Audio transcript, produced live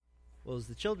Well, as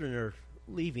the children are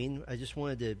leaving, I just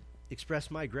wanted to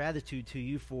express my gratitude to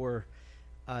you for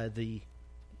the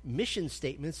mission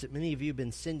statements that many of you have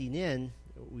been sending in.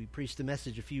 We preached a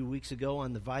message a few weeks ago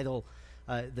on the vital,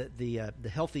 the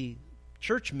healthy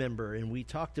church member, and we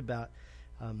talked about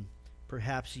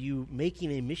perhaps you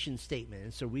making a mission statement.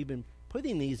 And so we've been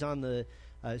putting these on the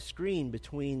screen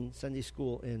between Sunday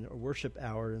school and worship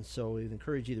hour, and so we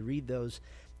encourage you to read those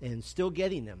and still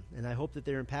getting them. And I hope that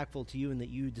they're impactful to you and that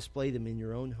you display them in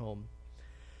your own home.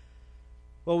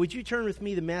 Well, would you turn with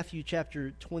me to Matthew chapter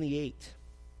 28?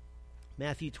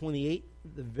 Matthew 28,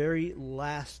 the very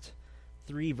last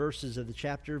 3 verses of the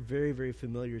chapter, very, very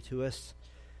familiar to us.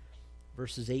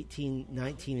 Verses 18,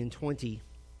 19, and 20.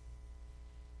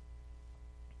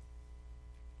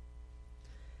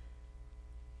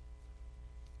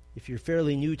 If you're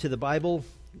fairly new to the Bible,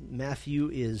 Matthew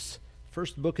is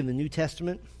first book in the New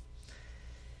Testament.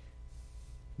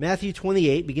 Matthew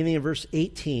 28, beginning in verse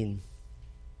 18.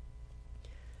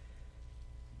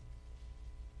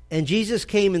 And Jesus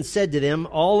came and said to them,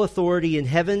 "All authority in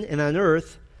heaven and on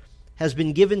earth has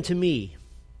been given to me.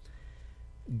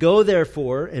 Go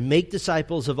therefore and make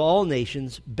disciples of all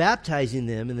nations, baptizing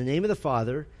them in the name of the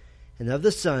Father and of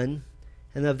the Son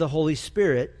and of the Holy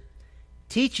Spirit,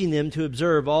 teaching them to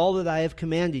observe all that I have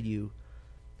commanded you.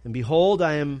 And behold,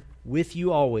 I am with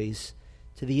you always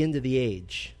to the end of the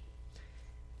age."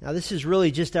 Now, this is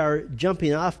really just our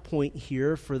jumping off point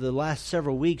here. For the last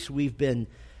several weeks, we've been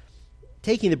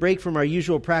taking the break from our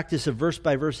usual practice of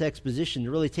verse-by-verse exposition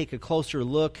to really take a closer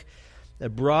look, a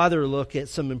broader look at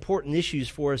some important issues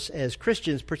for us as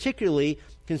Christians, particularly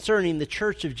concerning the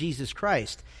Church of Jesus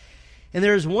Christ. And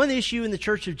there is one issue in the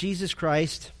Church of Jesus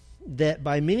Christ that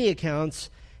by many accounts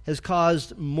has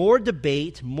caused more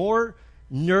debate, more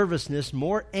nervousness,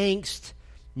 more angst,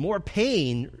 more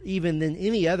pain even than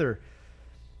any other.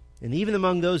 And even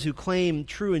among those who claim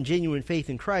true and genuine faith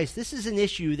in Christ, this is an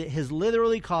issue that has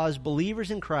literally caused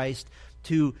believers in Christ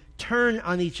to turn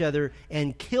on each other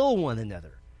and kill one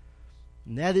another.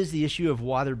 And that is the issue of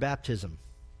water baptism.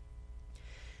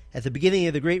 At the beginning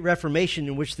of the Great Reformation,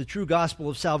 in which the true gospel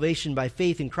of salvation by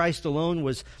faith in Christ alone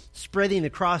was spreading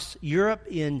across Europe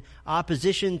in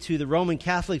opposition to the Roman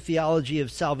Catholic theology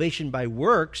of salvation by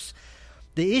works,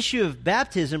 the issue of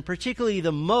baptism, particularly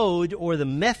the mode or the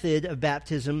method of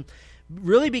baptism,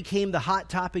 really became the hot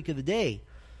topic of the day.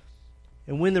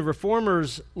 And when the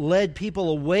Reformers led people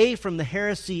away from the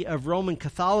heresy of Roman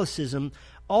Catholicism,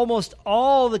 almost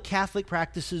all the Catholic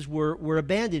practices were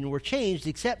abandoned, were changed,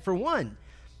 except for one.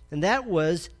 And that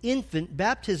was infant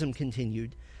baptism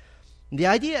continued. And the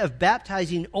idea of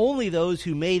baptizing only those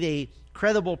who made a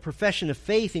credible profession of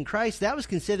faith in Christ, that was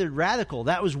considered radical.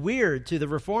 That was weird to the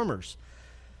Reformers.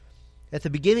 At the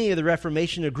beginning of the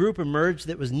Reformation, a group emerged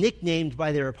that was nicknamed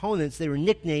by their opponents. They were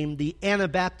nicknamed the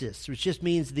Anabaptists, which just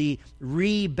means the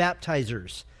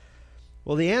re-baptizers.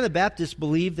 Well, the Anabaptists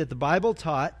believed that the Bible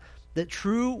taught that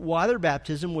true water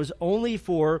baptism was only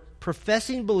for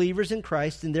professing believers in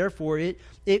Christ, and therefore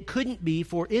it couldn't be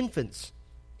for infants.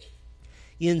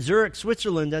 In Zurich,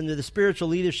 Switzerland, under the spiritual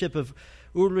leadership of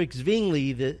Ulrich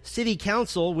Zwingli, the city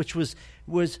council, which was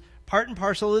part and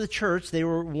parcel of the church, they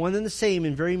were one and the same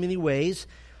in very many ways,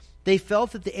 they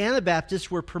felt that the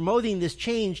Anabaptists were promoting this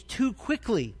change too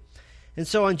quickly. And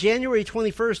so on January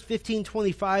 21st,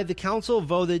 1525, the council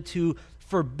voted to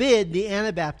forbid the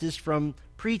Anabaptists from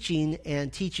preaching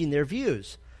and teaching their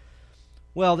views.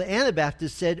 Well, the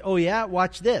Anabaptists said, "Oh yeah,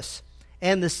 watch this."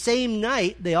 And the same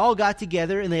night, they all got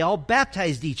together and they all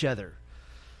baptized each other.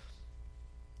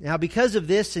 Now, because of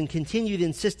this and continued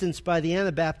insistence by the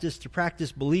Anabaptists to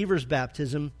practice believers'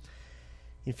 baptism,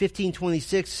 in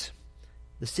 1526,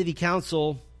 the city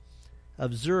council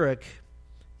of Zurich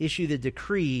issued a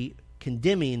decree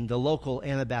condemning the local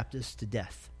Anabaptists to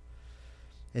death.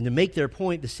 And to make their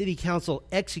point, the city council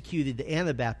executed the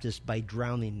Anabaptists by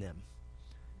drowning them.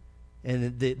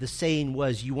 And the saying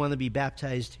was, "You want to be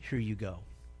baptized? Here you go."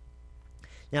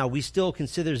 Now, we still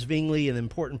consider Zwingli an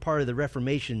important part of the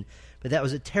Reformation, but that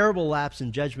was a terrible lapse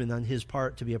in judgment on his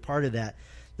part to be a part of that.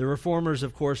 The Reformers,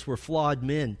 of course, were flawed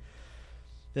men.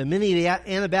 Many of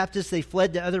the Anabaptists, they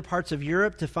fled to other parts of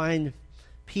Europe to find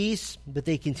peace, but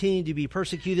they continued to be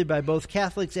persecuted by both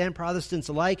Catholics and Protestants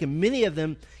alike, and many of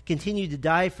them continued to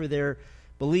die for their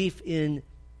belief in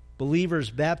believers'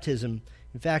 baptism.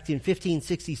 In fact, in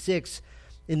 1566,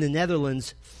 in the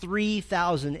Netherlands,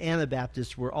 3,000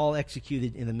 Anabaptists were all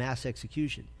executed in a mass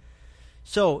execution.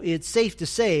 So it's safe to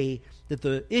say that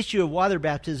the issue of water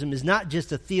baptism is not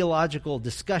just a theological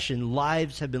discussion.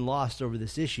 Lives have been lost over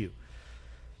this issue.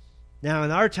 Now,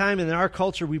 in our time and in our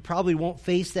culture, we probably won't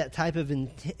face that type of an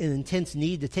intense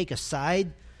need to take a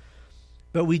side.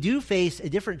 But we do face a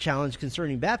different challenge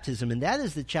concerning baptism, and that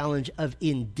is the challenge of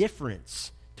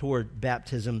indifference toward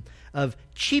baptism, of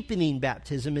cheapening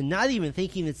baptism and not even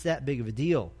thinking it's that big of a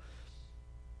deal.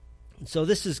 So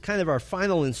this is kind of our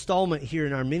final installment here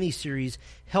in our mini-series,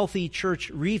 Healthy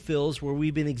Church Refills, where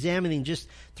we've been examining just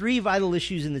 3 vital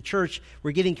issues in the church.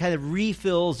 We're getting kind of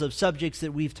refills of subjects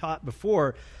that we've taught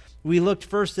before. We looked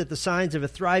first at the signs of a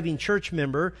thriving church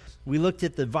member. We looked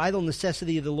at the vital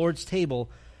necessity of the Lord's table.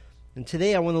 And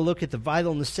today I want to look at the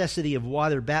vital necessity of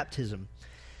water baptism.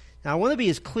 Now I want to be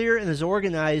as clear and as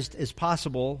organized as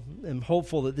possible. I'm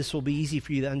hopeful that this will be easy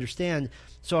for you to understand.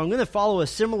 So I'm going to follow a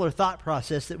similar thought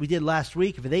process that we did last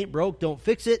week. If it ain't broke, don't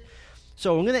fix it.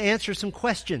 So I'm going to answer some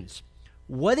questions.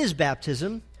 What is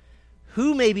baptism?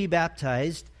 Who may be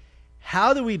baptized?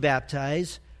 How do we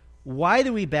baptize? Why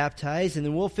do we baptize? And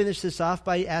then we'll finish this off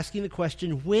by asking the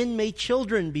question, when may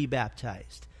children be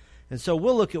baptized? And so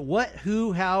we'll look at what,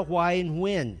 who, how, why, and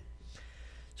when.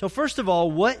 So first of all,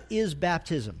 what is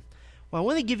baptism? Well, I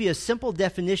want to give you a simple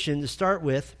definition to start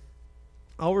with.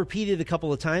 I'll repeat it a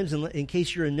couple of times in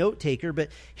case you're a note taker, but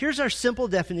here's our simple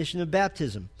definition of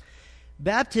baptism.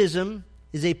 Baptism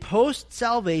is a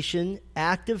post-salvation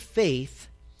act of faith.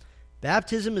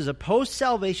 Baptism is a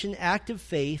post-salvation act of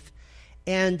faith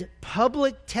and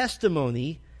public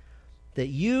testimony that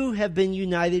you have been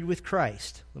united with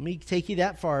Christ. Let me take you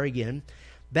that far again.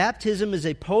 Baptism is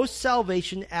a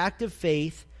post-salvation act of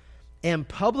faith and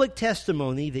public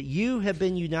testimony that you have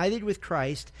been united with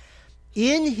Christ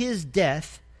in his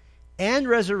death and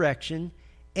resurrection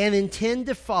and intend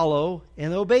to follow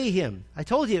and obey him. I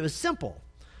told you it was simple,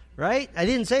 right? I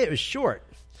didn't say it was short.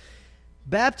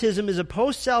 Baptism is a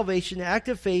post-salvation act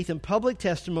of faith and public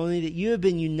testimony that you have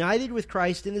been united with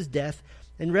Christ in his death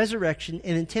and resurrection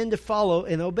and intend to follow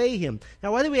and obey him.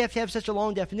 Now, why do we have to have such a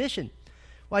long definition?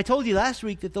 Well, I told you last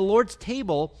week that the Lord's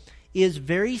table is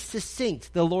very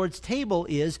succinct. The Lord's table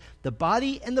is the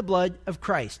body and the blood of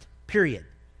Christ, period.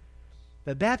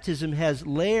 But baptism has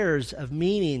layers of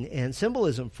meaning and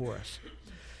symbolism for us.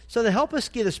 So to help us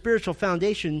get a spiritual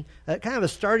foundation, kind of a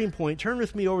starting point, turn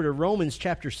with me over to Romans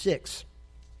chapter 6.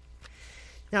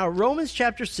 Now, Romans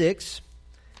chapter 6,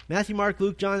 Matthew, Mark,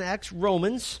 Luke, John, Acts,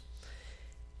 Romans,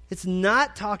 it's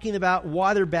not talking about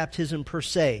water baptism per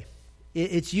se.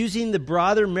 It's using the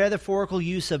broader metaphorical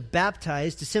use of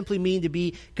baptized to simply mean to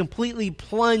be completely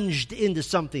plunged into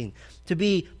something, to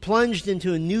be plunged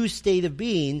into a new state of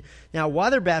being. Now,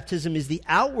 water baptism is the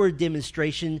outward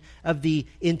demonstration of the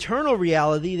internal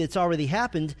reality that's already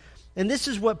happened, and this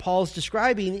is what Paul's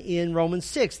describing in Romans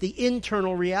 6, the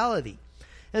internal reality.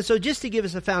 And so just to give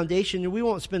us a foundation, and we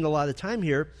won't spend a lot of time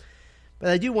here, but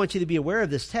I do want you to be aware of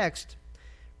this text.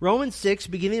 Romans 6,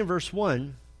 beginning in verse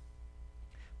 1,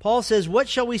 Paul says, "What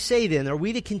shall we say then? Are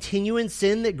we to continue in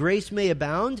sin that grace may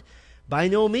abound? By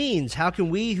no means. How can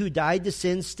we who died to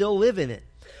sin still live in it?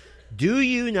 Do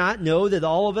you not know that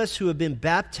all of us who have been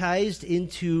baptized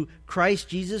into Christ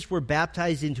Jesus were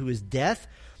baptized into his death?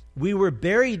 We were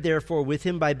buried, therefore, with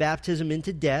him by baptism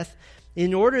into death,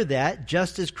 in order that,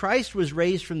 just as Christ was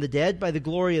raised from the dead by the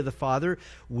glory of the Father,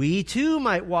 we too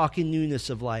might walk in newness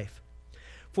of life.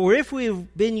 For if we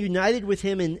have been united with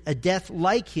him in a death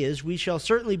like his, we shall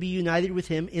certainly be united with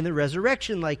him in a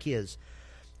resurrection like his.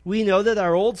 We know that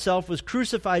our old self was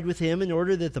crucified with him in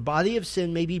order that the body of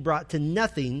sin may be brought to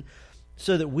nothing,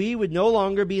 so that we would no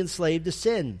longer be enslaved to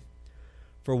sin.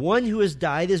 For one who has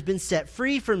died has been set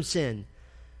free from sin.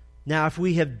 Now, if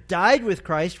we have died with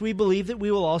Christ, we believe that we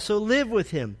will also live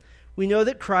with him. We know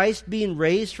that Christ, being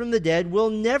raised from the dead, will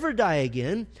never die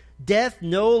again. Death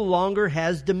no longer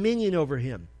has dominion over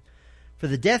him. For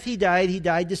the death he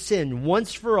died to sin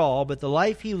once for all, but the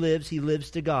life he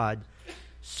lives to God.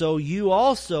 So you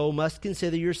also must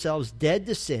consider yourselves dead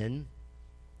to sin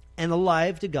and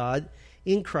alive to God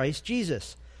in Christ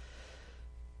Jesus."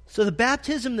 So the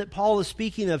baptism that Paul is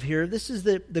speaking of here, this is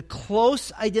the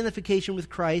close identification with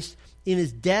Christ in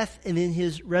his death and in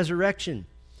his resurrection.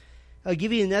 I'll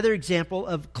give you another example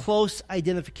of close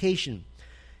identification.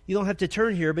 You don't have to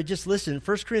turn here, but just listen.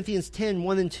 1 Corinthians 10,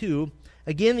 1 and 2.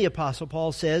 Again, the Apostle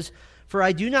Paul says, "For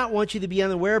I do not want you to be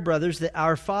unaware, brothers, that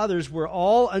our fathers were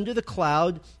all under the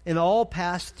cloud and all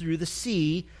passed through the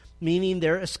sea," meaning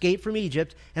their escape from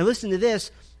Egypt. And listen to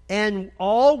this, "and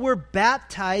all were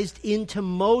baptized into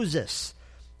Moses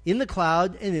in the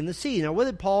cloud and in the sea." Now, what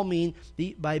did Paul mean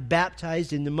by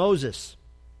baptized into Moses?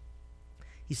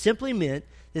 He simply meant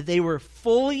that they were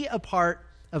fully a part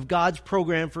of God's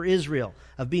program for Israel,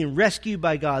 of being rescued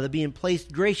by God, of being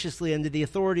placed graciously under the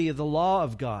authority of the law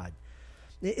of God.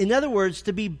 In other words,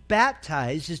 to be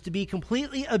baptized is to be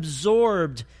completely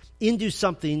absorbed into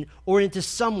something or into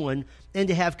someone and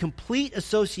to have complete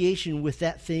association with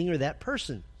that thing or that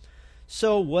person.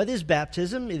 So what is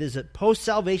baptism? It is a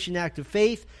post-salvation act of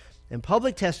faith and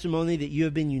public testimony that you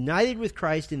have been united with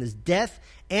Christ in his death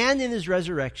and in his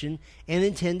resurrection and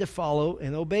intend to follow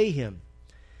and obey him.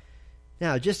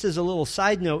 Now, just as a little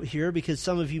side note here, because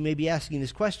some of you may be asking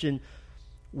this question,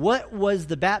 what was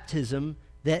the baptism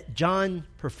that John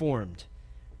performed?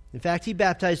 In fact, he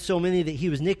baptized so many that he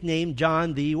was nicknamed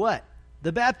John the what?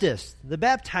 The Baptist, the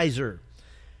baptizer.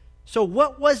 So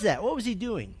what was that? What was he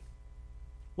doing?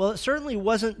 Well, it certainly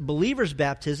wasn't believers'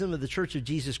 baptism of the Church of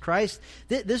Jesus Christ.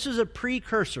 This was a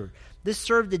precursor. This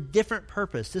served a different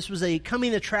purpose. This was a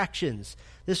coming attractions.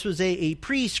 This was a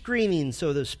pre-screening,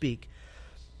 so to speak.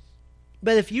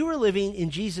 But if you were living in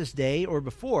Jesus' day or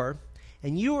before,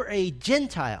 and you were a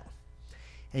Gentile,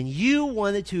 and you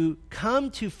wanted to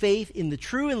come to faith in the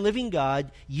true and living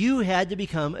God, you had to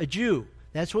become a Jew.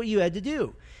 That's what you had to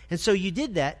do. And so you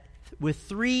did that with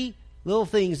three little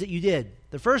things that you did.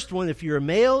 The first one, if you're a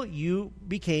male, you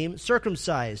became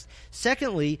circumcised.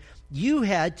 Secondly, you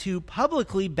had to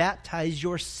publicly baptize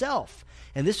yourself.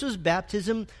 And this was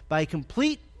baptism by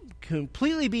completely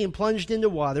being plunged into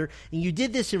water. And you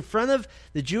did this in front of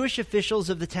the Jewish officials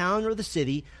of the town or the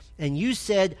city. And you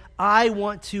said, I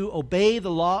want to obey the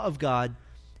law of God.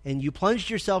 And you plunged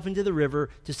yourself into the river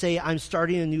to say, I'm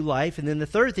starting a new life. And then the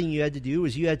third thing you had to do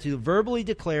was you had to verbally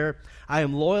declare, I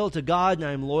am loyal to God and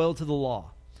I am loyal to the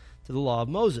law of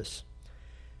Moses.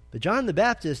 But John the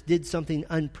Baptist did something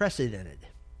unprecedented.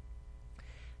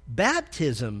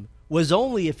 Baptism was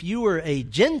only if you were a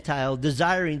Gentile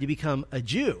desiring to become a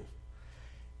Jew.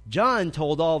 John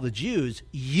told all the Jews,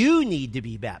 you need to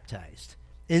be baptized.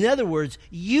 In other words,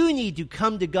 you need to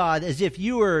come to God as if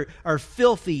you are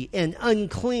filthy and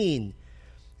unclean.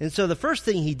 And so the first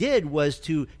thing he did was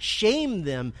to shame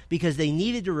them because they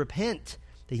needed to repent.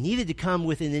 They needed to come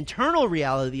with an internal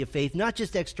reality of faith, not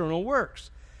just external works.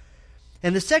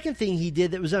 And the second thing he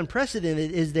did that was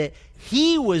unprecedented is that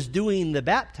he was doing the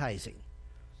baptizing.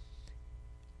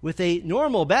 With a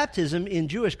normal baptism in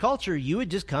Jewish culture, you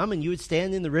would just come and you would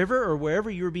stand in the river or wherever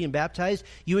you were being baptized.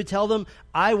 You would tell them,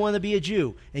 I want to be a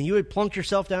Jew. And you would plunk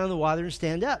yourself down in the water and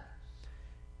stand up.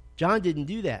 John didn't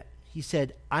do that. He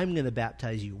said, I'm going to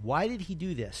baptize you. Why did he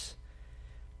do this?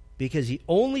 Because he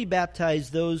only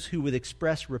baptized those who would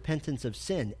express repentance of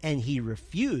sin, and he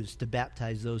refused to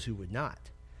baptize those who would not.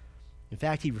 In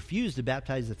fact, he refused to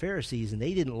baptize the Pharisees, and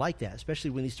they didn't like that,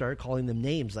 especially when he started calling them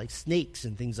names like snakes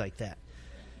and things like that.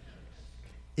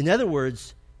 In other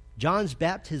words, John's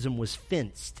baptism was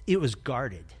fenced. It was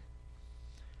guarded.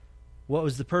 What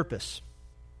was the purpose?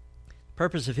 The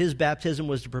purpose of his baptism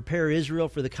was to prepare Israel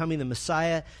for the coming of the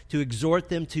Messiah, to exhort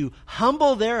them to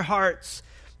humble their hearts.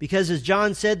 Because as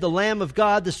John said, the Lamb of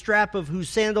God, the strap of whose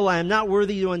sandal I am not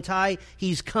worthy to untie,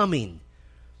 he's coming.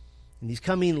 And he's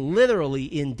coming literally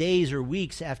in days or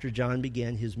weeks after John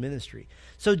began his ministry.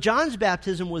 So John's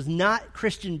baptism was not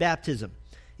Christian baptism.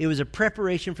 It was a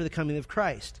preparation for the coming of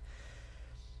Christ.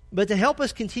 But to help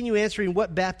us continue answering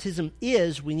what baptism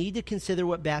is, we need to consider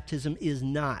what baptism is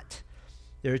not.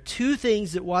 There are two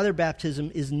things that water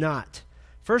baptism is not.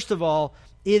 First of all,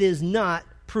 it is not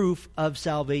proof of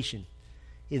salvation.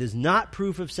 It is not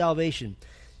proof of salvation.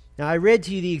 Now, I read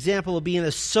to you the example of being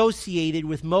associated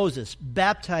with Moses,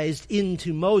 baptized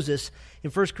into Moses in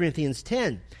 1 Corinthians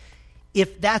 10.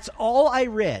 If that's all I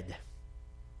read,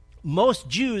 most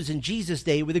Jews in Jesus'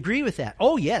 day would agree with that.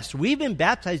 Oh, yes, we've been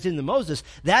baptized into Moses.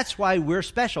 That's why we're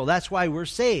special. That's why we're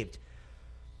saved.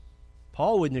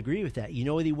 Paul wouldn't agree with that. You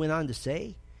know what he went on to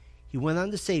say? He went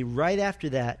on to say right after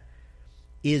that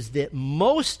is that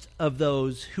most of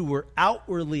those who were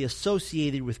outwardly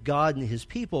associated with God and his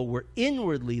people were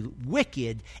inwardly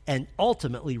wicked and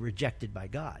ultimately rejected by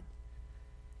God.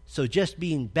 So just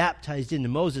being baptized into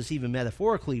Moses, even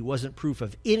metaphorically, wasn't proof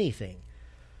of anything.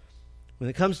 When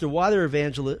it comes to water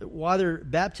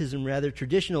baptism,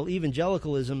 traditional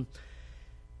evangelicalism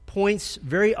points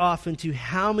very often to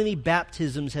how many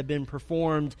baptisms have been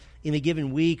performed in a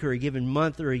given week or a given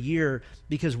month or a year,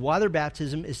 because water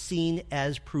baptism is seen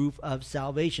as proof of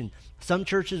salvation. Some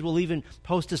churches will even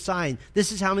post a sign,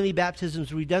 this is how many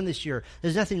baptisms we've done this year.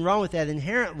 There's nothing wrong with that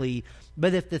inherently,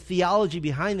 but if the theology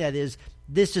behind that is,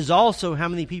 this is also how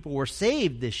many people were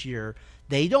saved this year,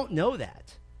 they don't know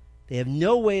that. They have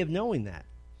no way of knowing that.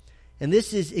 And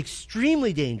this is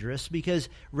extremely dangerous because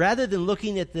rather than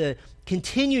looking at the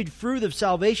continued fruit of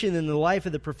salvation in the life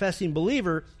of the professing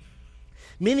believer,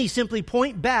 many simply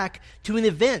point back to an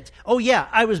event. Oh yeah,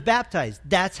 I was baptized.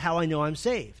 That's how I know I'm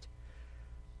saved.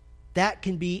 That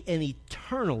can be an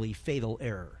eternally fatal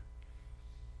error.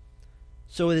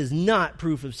 So it is not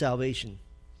proof of salvation.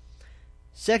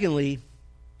 Secondly,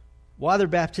 water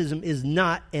baptism is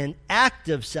not an act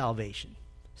of salvation.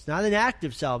 It's not an act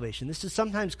of salvation. This is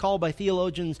sometimes called by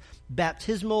theologians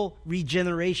baptismal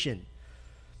regeneration.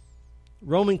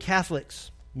 Roman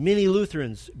Catholics, many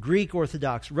Lutherans, Greek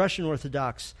Orthodox, Russian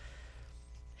Orthodox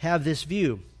have this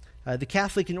view. The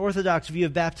Catholic and Orthodox view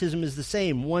of baptism is the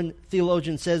same. One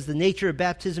theologian says the nature of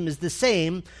baptism is the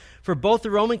same for both the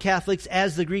Roman Catholics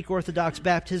as the Greek Orthodox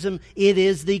baptism. It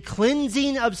is the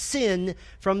cleansing of sin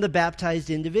from the baptized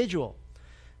individual.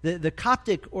 The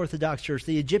Coptic Orthodox Church,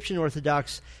 the Egyptian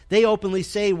Orthodox, they openly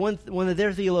say, one of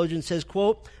their theologians says,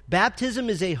 quote, "Baptism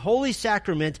is a holy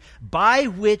sacrament by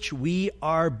which we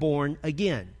are born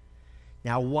again."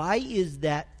 Now, why is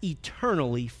that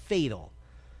eternally fatal?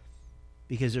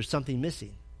 Because there's something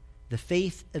missing. The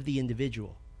faith of the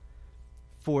individual.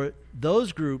 For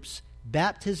those groups,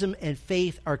 baptism and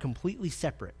faith are completely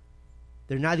separate.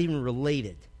 They're not even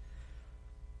related.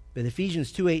 But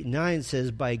Ephesians 2:8-9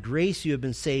 says, "By grace you have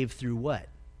been saved through" what?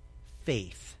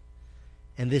 Faith.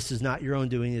 "And this is not your own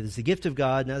doing. It is the gift of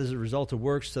God, not as a result of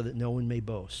works, so that no one may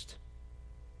boast."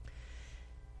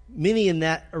 Many in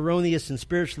that erroneous and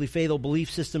spiritually fatal belief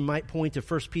system might point to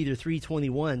 1 Peter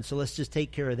 3:21, so let's just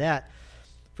take care of that.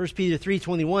 1 Peter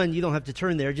 3:21, you don't have to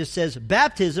turn there, it just says,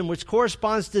 "Baptism, which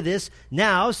corresponds to this,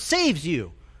 now saves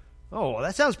you." Oh, well,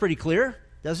 that sounds pretty clear,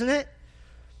 doesn't it?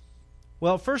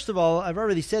 Well, first of all, I've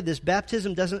already said this,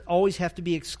 baptism doesn't always have to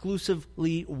be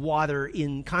exclusively water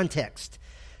in context.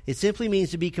 It simply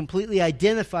means to be completely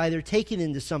identified or taken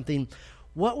into something.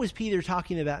 What was Peter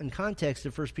talking about in context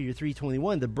of 1 Peter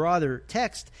 3:21, the broader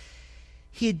text?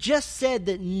 He had just said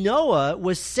that Noah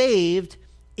was saved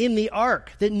in the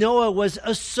ark, that Noah was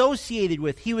associated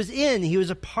with. He was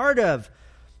a part of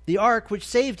the ark which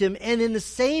saved him, and in the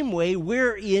same way,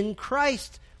 we're in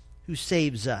Christ who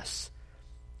saves us.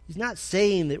 He's not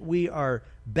saying that we are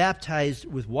baptized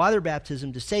with water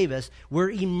baptism to save us. We're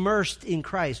immersed in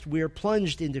Christ. We are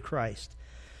plunged into Christ.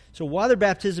 So water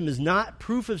baptism is not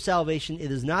proof of salvation. It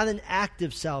is not an act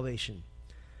of salvation.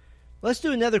 Let's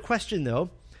do another question, though.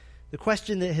 The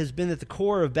question that has been at the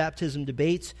core of baptism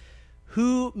debates: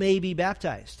 who may be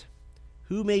baptized?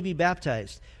 Who may be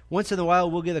baptized? Once in a while,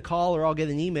 we'll get a call or I'll get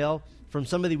an email from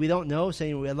somebody we don't know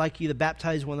saying, "I'd like you to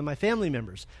baptize one of my family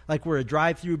members." Like we're a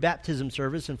drive-through baptism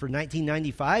service, and for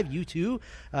 $19.95, you too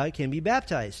can be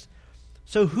baptized.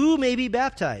 So who may be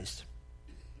baptized?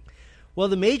 Well,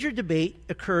 the major debate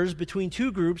occurs between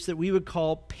two groups that we would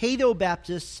call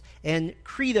Paedo-Baptists and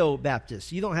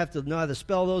Credo-Baptists. You don't have to know how to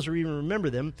spell those or even remember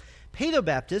them.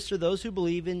 Paedo-Baptists are those who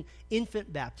believe in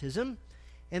infant baptism,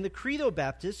 and the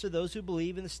Credo-Baptists are those who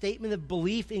believe in the statement of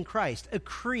belief in Christ. A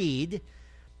creed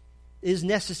is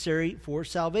necessary for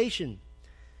salvation.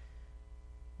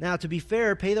 Now, to be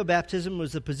fair, Paedo-Baptism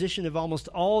was the position of almost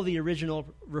all the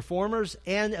original reformers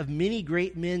and of many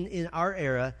great men in our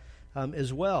era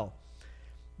as well.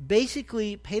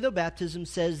 Basically, Paedo-Baptism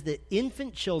says that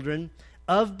infant children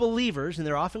of believers, and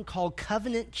they're often called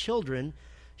covenant children,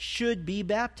 should be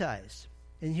baptized.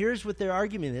 And here's what their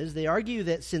argument is. They argue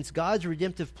that since God's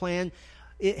redemptive plan,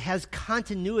 it has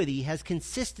continuity, has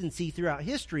consistency throughout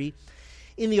history.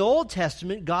 In the Old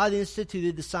Testament, God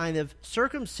instituted the sign of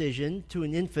circumcision to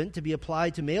an infant to be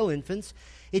applied to male infants.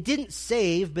 It didn't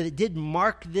save, but it did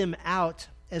mark them out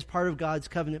as part of God's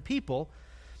covenant people.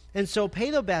 And so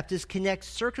Paedo-Baptists connect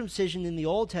circumcision in the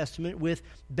Old Testament with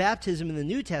baptism in the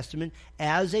New Testament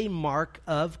as a mark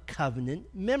of covenant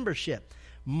membership,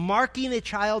 marking a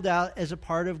child out as a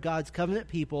part of God's covenant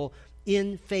people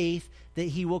in faith that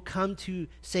he will come to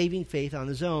saving faith on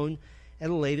his own at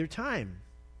a later time.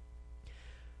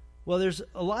 Well, there's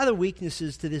a lot of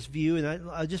weaknesses to this view, and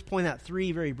I'll just point out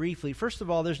three very briefly. First of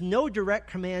all, there's no direct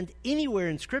command anywhere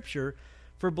in Scripture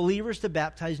for believers to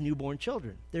baptize newborn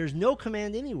children. There's no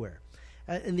command anywhere.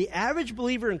 And the average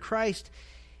believer in Christ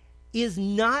is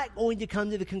not going to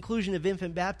come to the conclusion of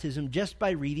infant baptism just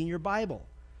by reading your Bible.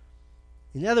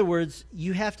 In other words,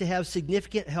 you have to have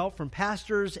significant help from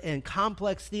pastors and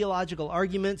complex theological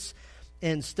arguments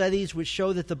and studies which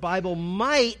show that the Bible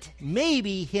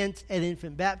maybe hint at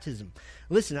infant baptism.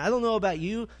 Listen, I don't know about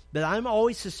you, but I'm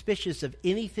always suspicious of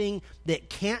anything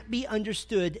that can't be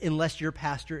understood unless your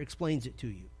pastor explains it to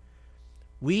you.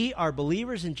 We are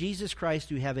believers in Jesus Christ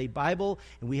who have a Bible,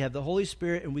 and we have the Holy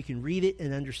Spirit, and we can read it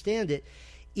and understand it.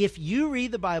 If you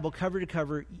read the Bible cover to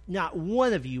cover, not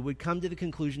one of you would come to the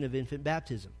conclusion of infant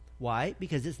baptism. Why?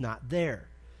 Because it's not there.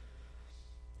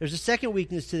 There's a second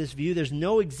weakness to this view. There's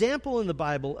no example in the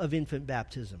Bible of infant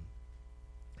baptism.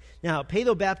 Now,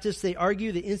 Paedo-Baptists, they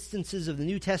argue the instances of the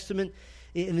New Testament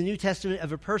in the New Testament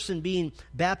of a person being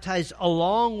baptized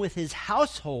along with his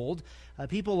household,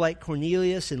 people like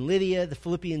Cornelius and Lydia, the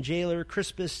Philippian jailer,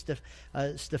 Crispus,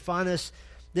 Stephanus,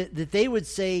 that they would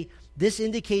say this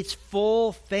indicates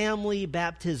full family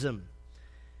baptism.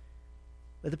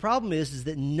 But the problem is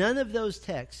that none of those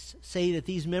texts say that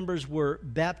these members were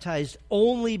baptized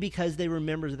only because they were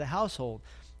members of the household.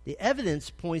 The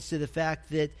evidence points to the fact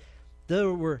that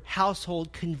there were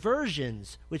household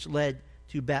conversions which led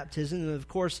to baptism. And of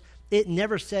course, it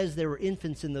never says there were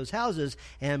infants in those houses.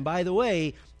 And by the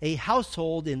way, a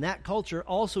household in that culture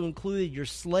also included your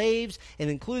slaves and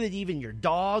included even your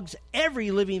dogs,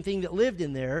 every living thing that lived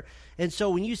in there. And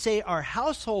so when you say our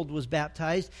household was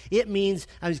baptized, it means,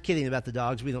 I was kidding about the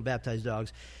dogs, we don't baptize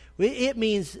dogs. It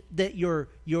means that your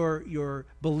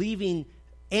believing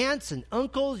aunts and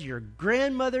uncles, your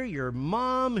grandmother, your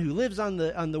mom who lives on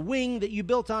the wing that you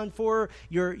built on for,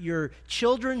 your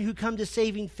children who come to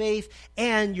saving faith,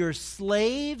 and your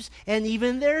slaves, and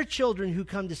even their children who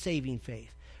come to saving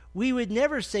faith. We would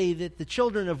never say that the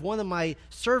children of one of my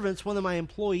servants, one of my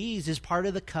employees, is part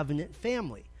of the covenant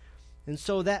family. And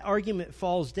so that argument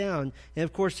falls down. And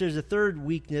of course, there's a third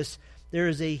weakness. There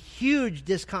is a huge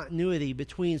discontinuity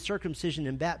between circumcision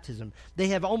and baptism. They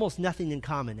have almost nothing in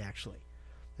common, actually.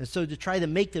 And so to try to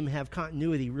make them have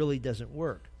continuity really doesn't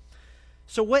work.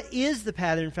 So what is the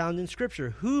pattern found in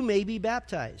Scripture? Who may be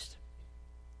baptized?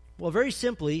 Well, very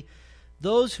simply,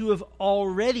 those who have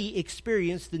already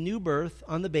experienced the new birth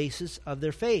on the basis of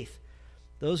their faith.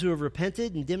 Those who have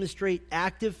repented and demonstrate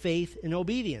active faith and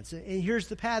obedience. And here's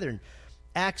the pattern.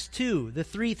 Acts 2, the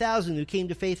 3,000 who came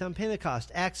to faith on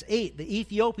Pentecost. Acts 8, the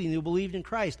Ethiopian who believed in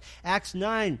Christ. Acts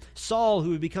 9, Saul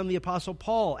who would become the Apostle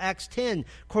Paul. Acts 10,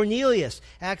 Cornelius.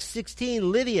 Acts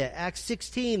 16, Lydia. Acts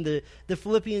 16, the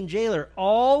Philippian jailer.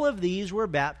 All of these were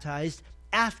baptized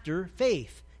after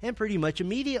faith, and pretty much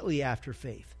immediately after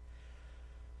faith.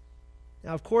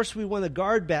 Now, of course, we want to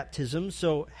guard baptism,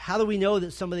 so how do we know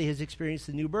that somebody has experienced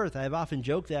the new birth? I have often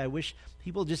joked that I wish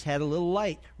people just had a little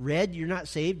light. Red, you're not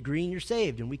saved. Green, you're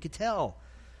saved, and we could tell.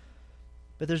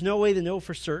 But there's no way to know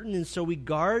for certain, and so we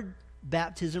guard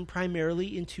baptism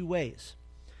primarily in two ways.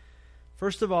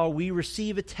 First of all, we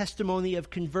receive a testimony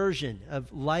of conversion,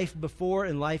 of life before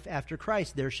and life after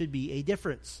Christ. There should be a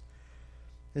difference.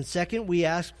 And second, we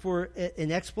ask for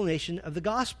an explanation of the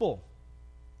gospel.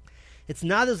 It's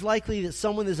not as likely that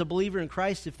someone is a believer in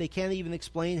Christ if they can't even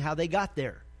explain how they got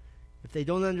there, if they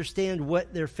don't understand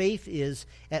what their faith is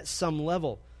at some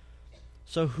level.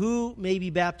 So who may be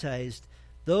baptized?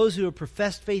 Those who have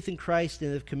professed faith in Christ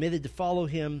and have committed to follow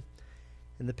him.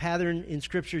 And the pattern in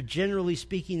Scripture, generally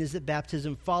speaking, is that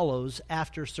baptism follows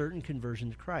after certain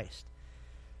conversion to Christ.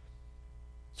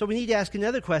 So we need to ask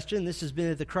another question. This has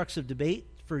been at the crux of debate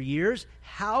for years.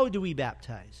 How do we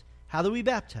baptize? How do we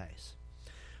baptize?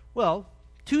 Well,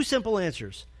 two simple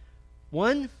answers.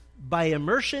 One, by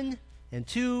immersion, and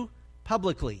two,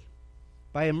 publicly.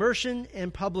 By immersion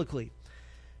and publicly.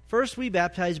 First, we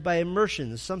baptize by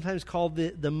immersion, sometimes called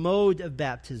the mode of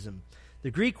baptism.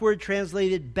 The Greek word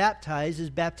translated baptize is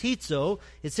baptizo.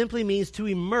 It simply means to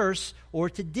immerse or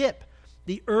to dip.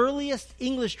 The earliest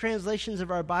English translations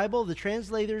of our Bible, the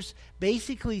translators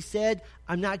basically said,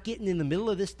 I'm not getting in the middle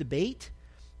of this debate.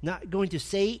 Not going to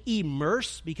say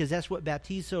immerse, because that's what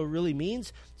baptizo really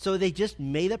means. So they just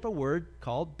made up a word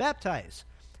called baptize.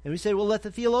 And we say, well, let the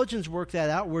theologians work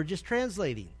that out. We're just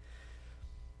translating.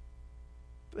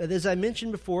 But as I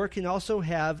mentioned before, it can also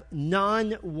have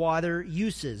non-water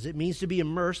uses. It means to be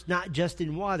immersed, not just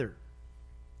in water.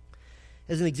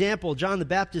 As an example, John the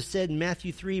Baptist said in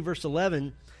Matthew 3, verse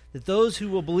 11, that those who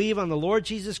will believe on the Lord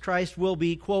Jesus Christ will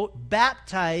be, quote,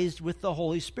 baptized with the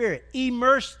Holy Spirit,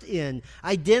 immersed in,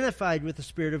 identified with the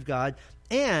Spirit of God,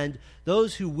 and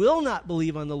those who will not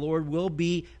believe on the Lord will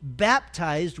be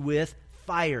baptized with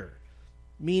fire,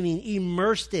 meaning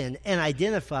immersed in and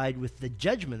identified with the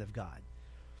judgment of God.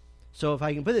 So if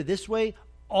I can put it this way,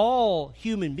 all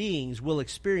human beings will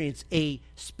experience a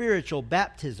spiritual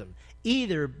baptism.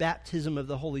 Either baptism of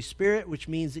the Holy Spirit, which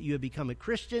means that you have become a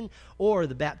Christian, or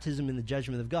the baptism in the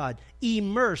judgment of God,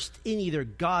 immersed in either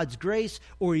God's grace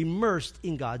or immersed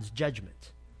in God's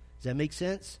judgment. Does that make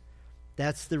sense?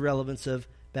 That's the relevance of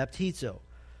baptizo.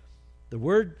 The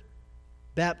word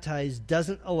baptize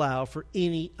doesn't allow for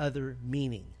any other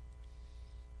meaning.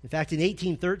 In fact, in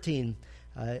 1813,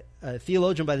 a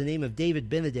theologian by the name of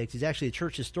David Benedict, he's actually a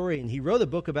church historian, he wrote a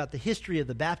book about the history of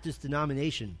the Baptist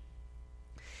denomination.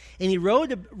 And he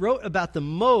wrote about the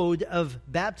mode of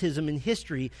baptism in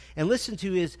history, and listen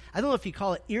to his, I don't know if you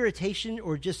call it irritation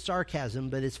or just sarcasm,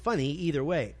 but it's funny either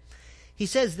way. He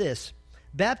says this: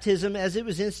 Baptism, as it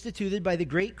was instituted by the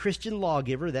great Christian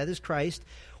lawgiver, that is Christ,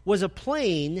 was a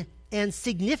plain and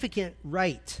significant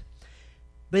rite.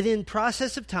 But in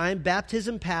process of time,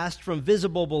 baptism passed from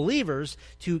visible believers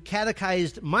to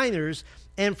catechized minors,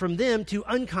 and from them to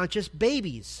unconscious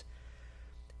babies.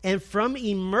 And from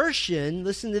immersion,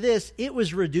 listen to this, it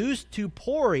was reduced to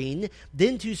pouring,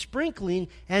 then to sprinkling,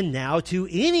 and now to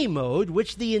any mode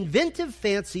which the inventive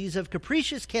fancies of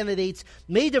capricious candidates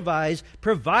may devise,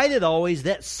 provided always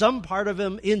that some part of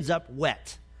him ends up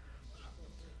wet.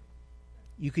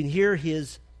 You can hear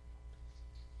his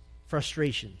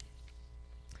frustration.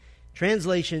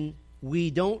 Translation,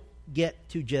 we don't get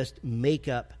to just make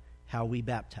up how we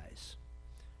baptize.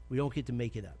 We don't get to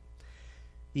make it up.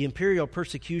 The imperial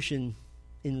persecution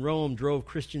in Rome drove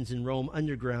Christians in Rome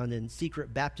underground, and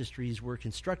secret baptistries were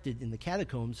constructed in the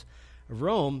catacombs of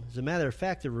Rome. As a matter of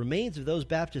fact, the remains of those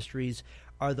baptistries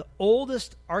are the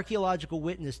oldest archaeological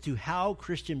witness to how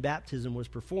Christian baptism was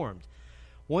performed.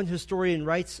 One historian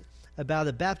writes about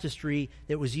a baptistry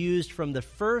that was used from the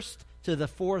 1st to the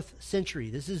 4th century.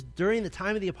 This is during the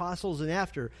time of the apostles and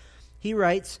after. He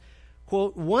writes,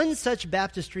 quote, one such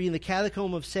baptistry in the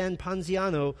catacomb of San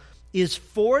Panziano is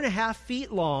 4.5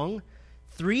 feet long,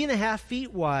 3.5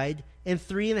 feet wide, and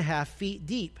 3.5 feet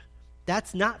deep.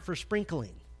 That's not for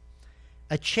sprinkling.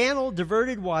 A channel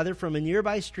diverted water from a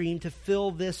nearby stream to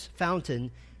fill this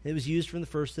fountain. It was used from the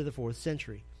 1st to the 4th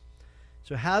century.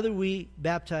 So how do we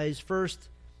baptize? First,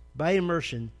 by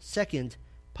immersion. Second,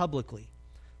 publicly.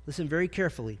 Listen very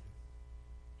carefully.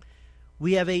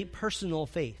 We have a personal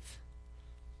faith.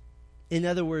 In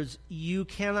other words, you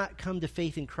cannot come to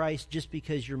faith in Christ just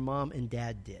because your mom and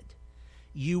dad did.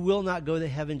 You will not go to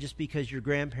heaven just because your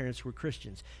grandparents were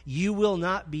Christians. You will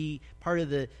not be part of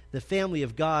the family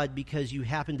of God because you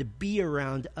happen to be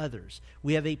around others.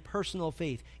 We have a personal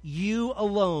faith. You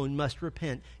alone must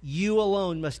repent. You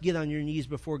alone must get on your knees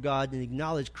before God and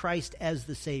acknowledge Christ as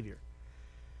the Savior.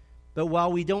 But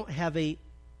while we do have a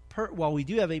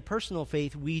personal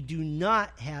faith, we do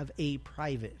not have a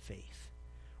private faith.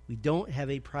 We don't have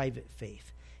a private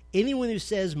faith. Anyone who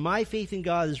says, my faith in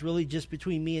God is really just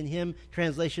between me and him,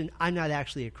 translation, I'm not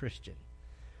actually a Christian.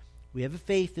 We have a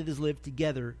faith that is lived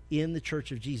together in the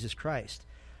Church of Jesus Christ.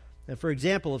 Now, for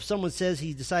example, if someone says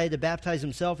he decided to baptize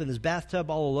himself in his bathtub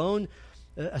all alone,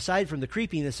 aside from the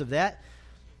creepiness of that,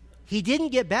 he didn't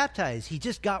get baptized. He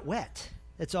just got wet.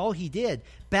 That's all he did.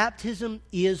 Baptism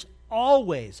is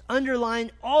always,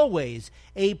 underline always,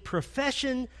 a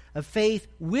profession of faith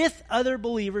with other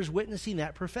believers witnessing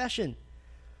that profession.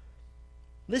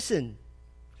 Listen,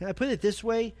 can I put it this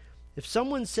way? If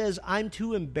someone says, I'm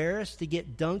too embarrassed to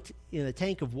get dunked in a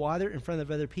tank of water in front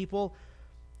of other people,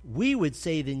 we would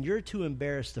say, then you're too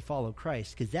embarrassed to follow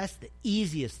Christ, because that's the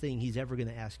easiest thing he's ever going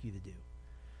to ask you to do.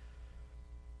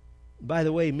 By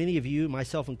the way, many of you,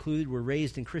 myself included, were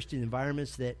raised in Christian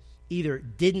environments that either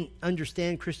didn't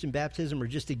understand Christian baptism or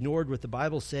just ignored what the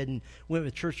Bible said and went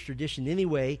with church tradition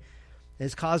anyway. And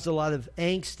it's caused a lot of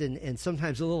angst and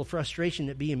sometimes a little frustration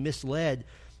at being misled.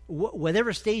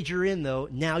 Whatever stage you're in, though,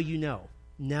 now you know.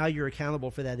 Now you're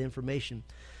accountable for that information.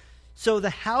 So the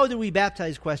how do we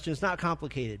baptize question is not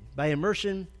complicated. By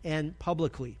immersion and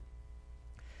publicly.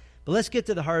 But let's get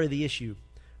to the heart of the issue.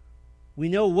 We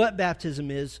know what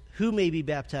baptism is, who may be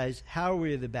baptized, how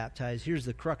we are baptized. Here's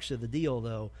the crux of the deal,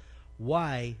 though.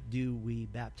 Why do we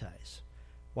baptize?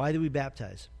 Why do we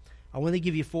baptize? I want to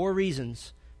give you 4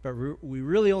 reasons, but we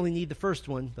really only need the first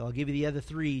one, but I'll give you the other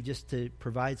 3 just to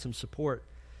provide some support.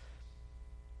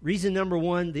 Reason number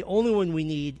 1, the only one we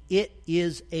need, it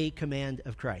is a command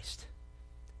of Christ.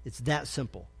 It's that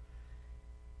simple.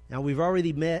 Now, we've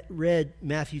already read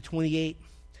Matthew 28,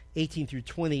 18 through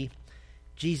 20.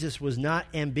 Jesus was not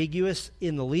ambiguous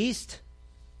in the least.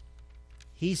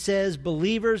 He says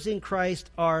believers in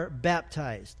Christ are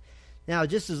baptized. Now,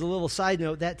 just as a little side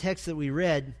note, that text that we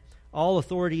read, all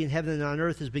authority in heaven and on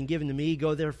earth has been given to me.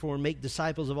 Go therefore and make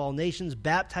disciples of all nations,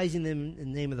 baptizing them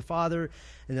in the name of the Father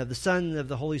and of the Son and of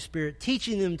the Holy Spirit,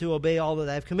 teaching them to obey all that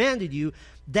I have commanded you.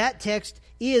 That text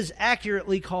is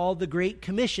accurately called the Great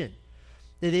Commission.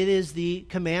 That it is the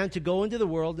command to go into the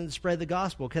world and spread the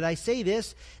gospel. Could I say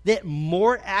this? That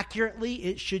more accurately,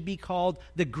 it should be called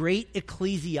the Great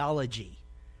Ecclesiology.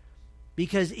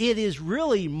 Because it is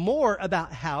really more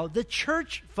about how the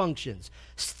church functions.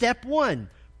 Step 1,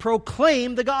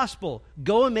 proclaim the gospel.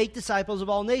 Go and make disciples of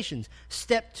all nations.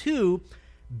 Step 2,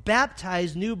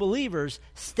 baptize new believers.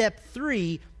 Step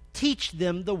 3, teach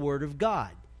them the word of God.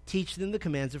 Teach them the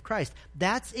commands of Christ.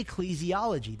 That's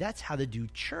ecclesiology. That's how to do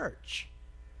church.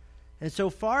 And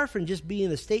so far from just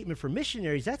being a statement for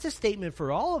missionaries, that's a statement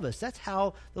for all of us. That's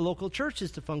how the local church is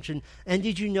to function. And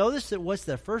did you notice that what's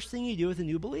the first thing you do with a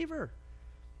new believer?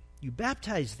 You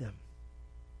baptize them.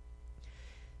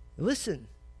 Listen,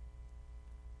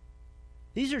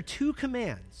 these are two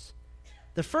commands.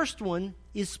 The first one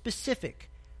is specific.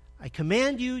 I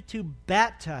command you to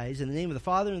baptize in the name of the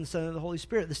Father and the Son and the Holy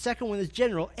Spirit. The second one is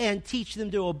general, and teach them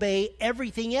to obey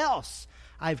everything else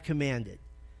I've commanded.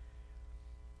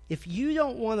 If you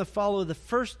don't want to follow the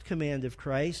first command of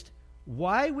Christ,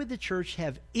 why would the church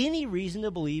have any reason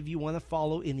to believe you want to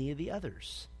follow any of the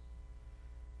others?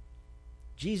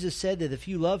 Jesus said that if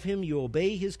you love him, you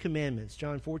obey his commandments,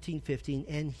 John 14:15,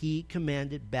 and he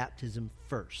commanded baptism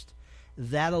first.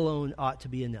 That alone ought to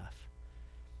be enough.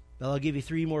 But I'll give you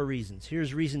three more reasons.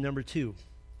 Here's reason number 2.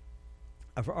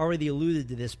 I've already alluded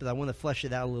to this, but I want to flesh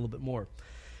it out a little bit more.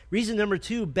 Reason number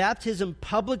 2, baptism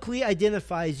publicly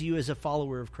identifies you as a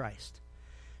follower of Christ.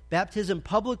 Baptism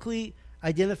publicly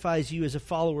identifies you as a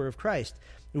follower of Christ.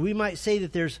 We might say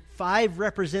that there's 5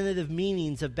 representative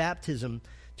meanings of baptism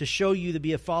to show you to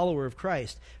be a follower of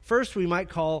Christ. First, we might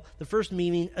call the first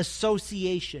meaning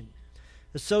association.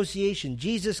 Association.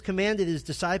 Jesus commanded his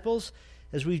disciples,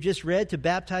 as we've just read, to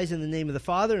baptize in the name of the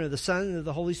Father and of the Son and of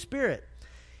the Holy Spirit.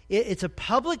 It's a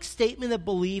public statement of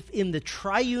belief in the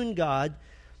triune God,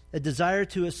 a desire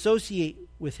to associate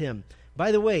with him.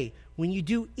 By the way, when you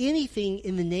do anything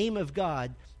in the name of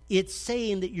God, it's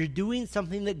saying that you're doing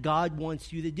something that God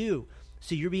wants you to do.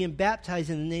 So you're being baptized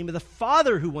in the name of the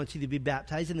Father who wants you to be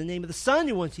baptized, in the name of the Son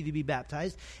who wants you to be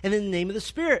baptized, and in the name of the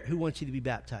Spirit who wants you to be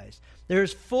baptized. There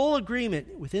is full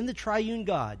agreement within the triune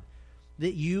God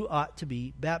that you ought to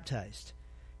be baptized,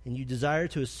 and you desire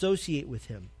to associate with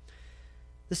him.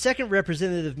 The second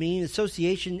representative meaning,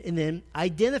 association, and then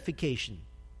identification.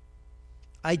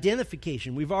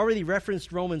 Identification. We've already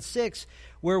referenced Romans 6,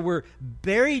 where we're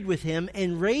buried with him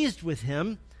and raised with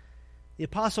him. The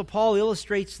Apostle Paul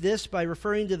illustrates this by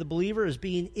referring to the believer as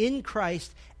being in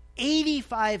Christ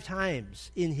 85 times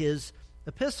in his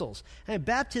epistles. And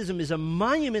baptism is a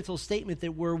monumental statement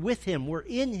that we're with him, we're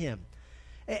in him.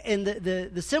 And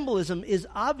the symbolism is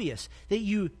obvious, that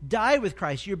you die with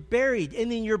Christ, you're buried,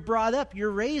 and then you're brought up, you're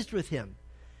raised with him.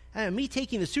 And me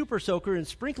taking the super soaker and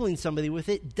sprinkling somebody with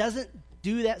it doesn't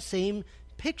do that same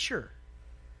picture.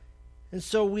 And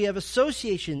so we have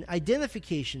association,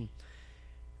 identification.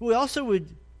 We also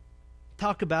would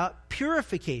talk about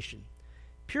purification.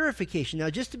 Purification.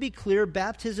 Now, just to be clear,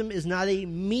 baptism is not a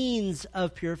means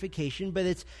of purification, but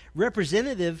it's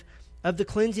representative of the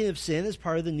cleansing of sin as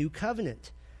part of the new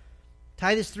covenant.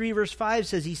 Titus 3 verse 5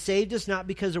 says, he saved us not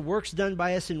because of works done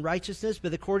by us in righteousness,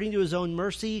 but according to his own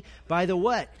mercy by the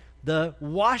what? The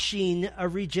washing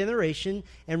of regeneration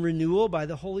and renewal by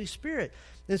the Holy Spirit.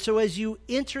 And so as you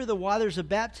enter the waters of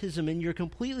baptism and you're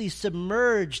completely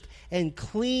submerged and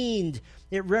cleaned,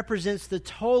 it represents the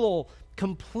total,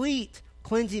 complete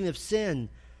cleansing of sin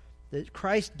that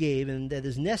Christ gave and that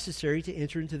is necessary to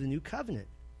enter into the new covenant.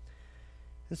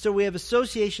 And so we have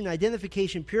association,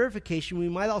 identification, purification. We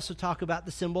might also talk about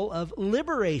the symbol of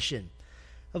liberation.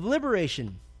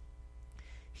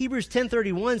 Hebrews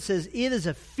 10:31 says, it is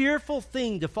a fearful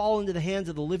thing to fall into the hands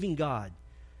of the living God.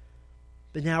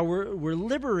 But now we're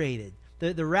liberated.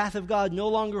 The wrath of God no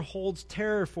longer holds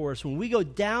terror for us. When we go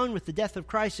down with the death of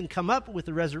Christ and come up with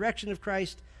the resurrection of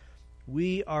Christ,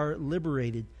 we are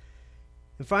liberated.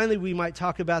 And finally, we might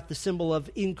talk about the symbol of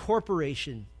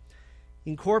incorporation.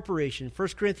 Incorporation. 1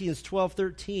 Corinthians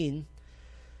 12:13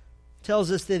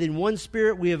 tells us that in one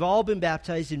Spirit we have all been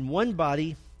baptized in one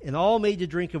body, and all made to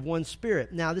drink of one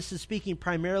Spirit. Now, this is speaking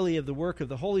primarily of the work of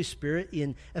the Holy Spirit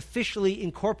in officially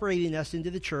incorporating us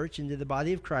into the church, into the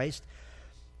body of Christ.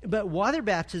 But water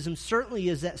baptism certainly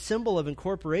is that symbol of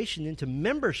incorporation into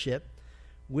membership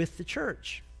with the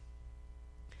church.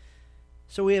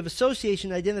 So we have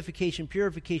association, identification,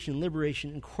 purification,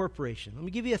 liberation, incorporation. Let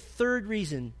me give you a third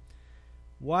reason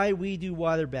why we do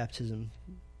water baptism.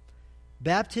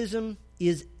 Baptism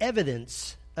is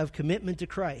evidence of commitment to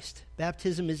Christ.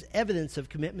 Baptism is evidence of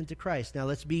commitment to Christ. Now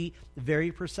let's be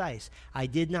very precise. I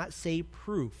did not say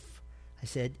proof. I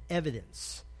said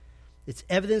evidence. It's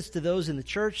evidence to those in the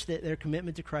church that their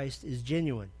commitment to Christ is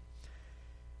genuine.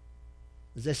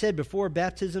 As I said before,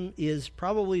 baptism is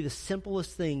probably the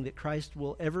simplest thing that Christ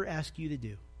will ever ask you to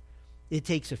do. It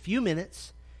takes a few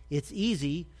minutes. It's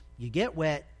easy. You get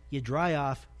wet, you dry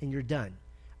off, and you're done.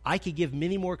 I could give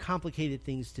many more complicated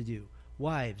things to do.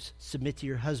 Wives, submit to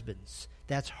your husbands.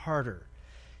 That's harder.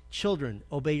 Children,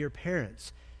 obey your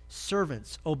parents.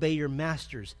 Servants, obey your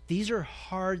masters. These are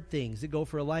hard things that go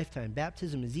for a lifetime.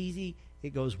 Baptism is easy.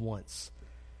 It goes once.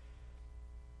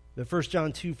 But 1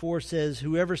 John 2:4 says,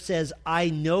 whoever says, I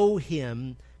know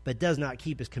him, but does not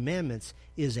keep his commandments,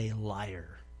 is a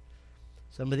liar.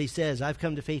 Somebody says, I've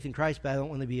come to faith in Christ, but I don't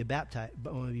want to be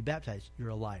baptized. You're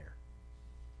a liar.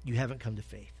 You haven't come to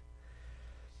faith.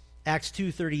 Acts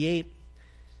 2:38,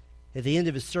 at the end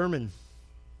of his sermon,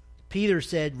 Peter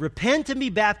said, repent and be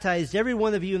baptized, every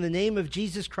one of you, in the name of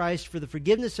Jesus Christ for the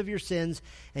forgiveness of your sins,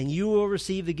 and you will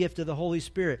receive the gift of the Holy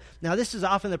Spirit. Now, this is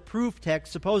often a proof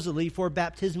text, supposedly, for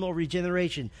baptismal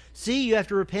regeneration. See, you have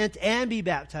to repent and be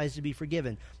baptized to be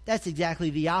forgiven. That's exactly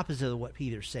the opposite of what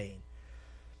Peter's saying.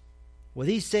 What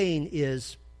he's saying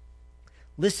is,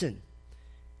 listen,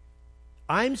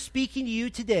 I'm speaking to you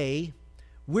today.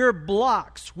 We're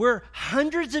blocks, we're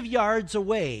hundreds of yards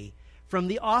away from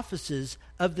the offices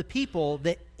of the people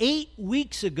that 8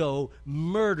 weeks ago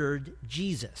murdered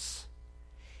Jesus.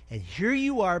 And here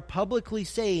you are publicly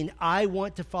saying, I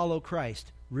want to follow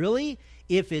Christ. Really?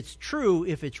 If it's true,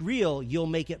 if it's real, you'll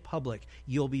make it public.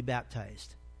 You'll be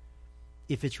baptized.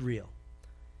 If it's real.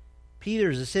 Peter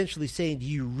is essentially saying, do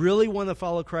you really want to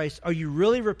follow Christ? Are you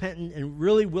really repentant and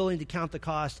really willing to count the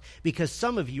cost? Because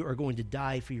some of you are going to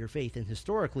die for your faith, and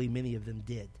historically, many of them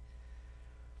did.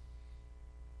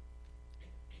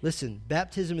 Listen,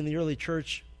 baptism in the early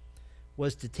church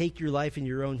was to take your life in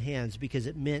your own hands because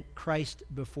it meant Christ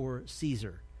before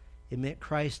Caesar. It meant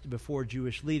Christ before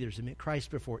Jewish leaders. It meant Christ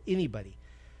before anybody.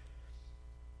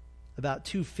 About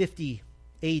 250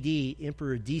 A.D.,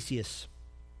 Emperor Decius,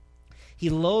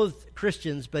 he loathed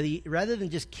Christians, but rather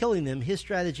than just killing them, his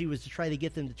strategy was to try to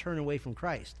get them to turn away from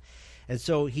Christ. And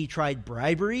so he tried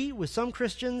bribery with some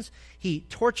Christians. He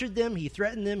tortured them. He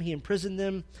threatened them. He imprisoned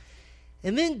them.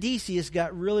 And then Decius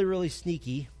got really, really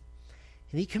sneaky,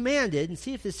 and he commanded, and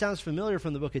see if this sounds familiar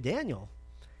from the book of Daniel,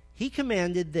 he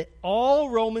commanded that all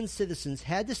Roman citizens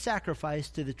had to sacrifice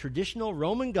to the traditional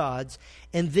Roman gods,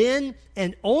 and then,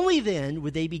 and only then,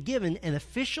 would they be given an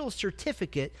official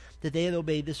certificate that they had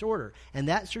obeyed this order. And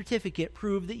that certificate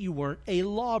proved that you weren't a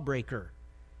lawbreaker.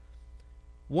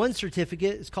 One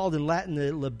certificate, it's called in Latin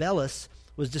the libellus,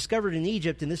 was discovered in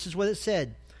Egypt, and this is what it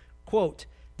said, quote,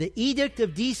 the edict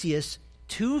of Decius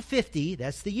 250,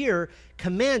 that's the year,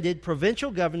 commanded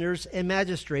provincial governors and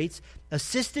magistrates,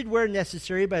 assisted where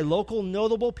necessary by local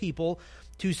notable people,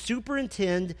 to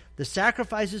superintend the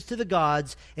sacrifices to the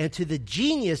gods and to the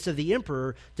genius of the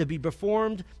emperor to be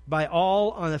performed by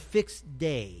all on a fixed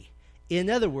day. In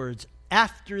other words,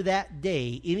 after that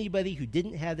day, anybody who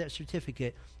didn't have that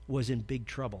certificate was in big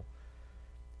trouble.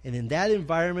 And in that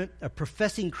environment, a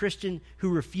professing Christian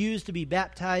who refused to be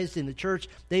baptized in the church,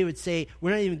 they would say, we're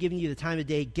not even giving you the time of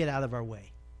day, get out of our way.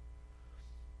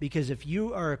 Because if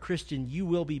you are a Christian, you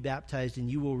will be baptized and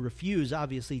you will refuse,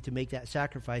 obviously, to make that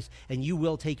sacrifice, and you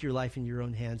will take your life in your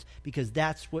own hands, because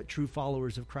that's what true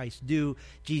followers of Christ do.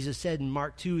 Jesus said in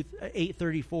Mark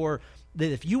 8:34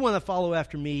 that if you want to follow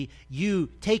after me, you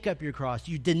take up your cross,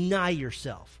 you deny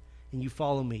yourself, and you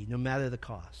follow me, no matter the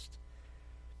cost.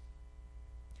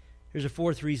 Here's a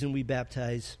fourth reason we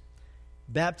baptize.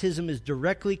 Baptism is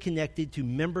directly connected to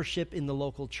membership in the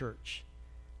local church.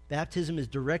 Baptism is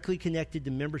directly connected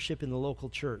to membership in the local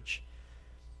church.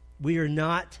 We are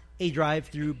not a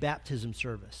drive-through baptism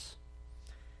service.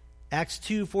 Acts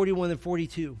 2:41 and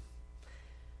 42.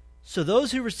 So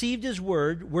those who received his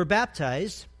word were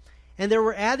baptized, and there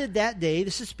were added that day,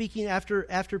 this is speaking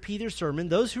after Peter's sermon,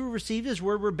 those who received his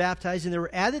word were baptized, and there were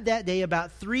added that day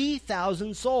about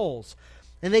 3,000 souls.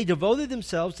 And they devoted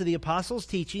themselves to the apostles'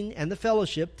 teaching and the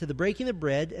fellowship, to the breaking of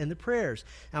bread and the prayers.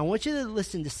 Now, I want you to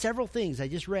listen to several things I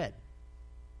just read.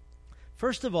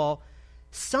 First of all,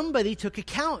 somebody took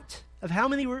account of how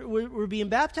many were being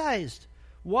baptized.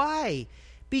 Why?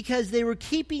 Because they were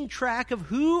keeping track of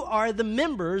who are the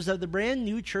members of the brand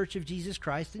new Church of Jesus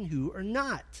Christ and who are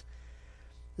not.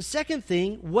 The second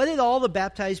thing, what did all the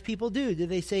baptized people do? Did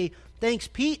they say, thanks,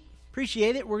 Pete,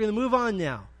 appreciate it, we're going to move on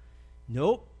now?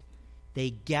 Nope.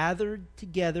 They gathered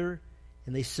together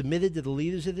and they submitted to the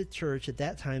leaders of the church, at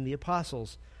that time the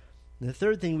apostles. And the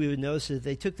third thing we would notice is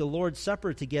they took the Lord's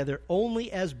Supper together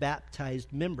only as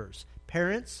baptized members.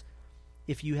 Parents,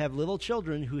 if you have little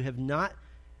children who have not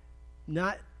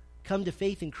come to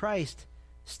faith in Christ,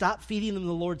 stop feeding them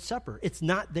the Lord's Supper. It's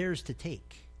not theirs to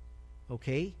take.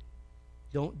 Okay?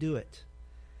 Don't do it.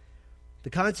 The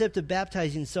concept of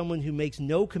baptizing someone who makes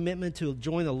no commitment to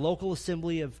join a local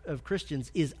assembly of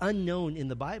Christians is unknown in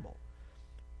the Bible.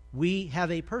 We have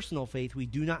a personal faith. We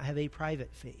do not have a private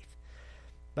faith.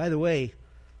 By the way,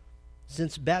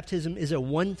 since baptism is a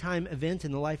one-time event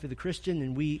in the life of the Christian,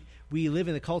 and we live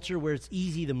in a culture where it's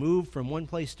easy to move from one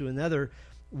place to another,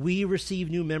 we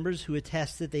receive new members who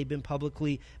attest that they've been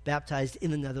publicly baptized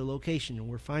in another location, and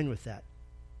we're fine with that.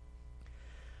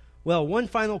 Well, one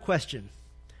final question.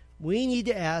 We need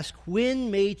to ask,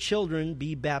 when may children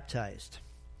be baptized?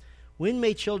 When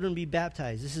may children be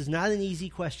baptized? This is not an easy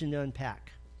question to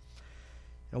unpack.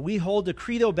 Now, we hold the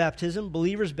credo baptism,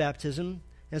 believer's baptism,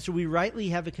 and so we rightly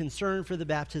have a concern for the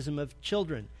baptism of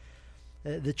children.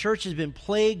 The church has been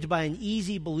plagued by an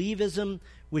easy believism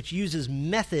which uses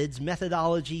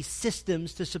methodology,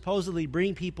 systems to supposedly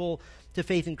bring people to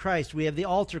faith in Christ. We have the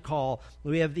altar call.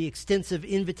 We have the extensive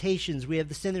invitations. We have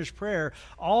the sinner's prayer.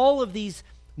 All of these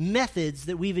methods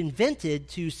that we've invented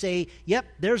to say, yep,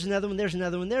 there's another one, there's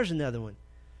another one, there's another one.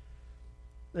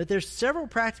 But there's several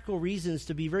practical reasons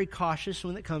to be very cautious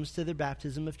when it comes to the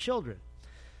baptism of children.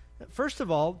 First of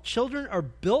all, children are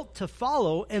built to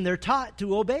follow and they're taught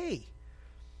to obey.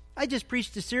 I just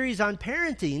preached a series on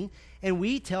parenting, and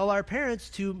we tell our parents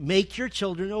to make your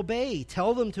children obey.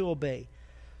 Tell them to obey.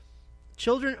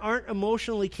 Children aren't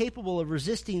emotionally capable of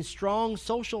resisting strong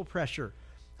social pressure.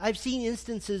 I've seen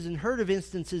instances and heard of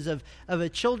instances of a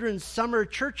children's summer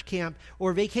church camp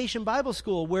or vacation Bible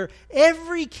school where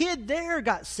every kid there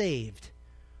got saved.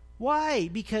 Why?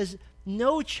 Because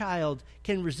no child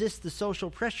can resist the social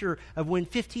pressure of when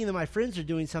 15 of my friends are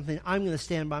doing something, I'm going to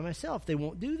stand by myself. They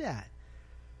won't do that.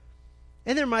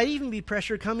 And there might even be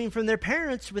pressure coming from their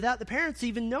parents without the parents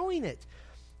even knowing it.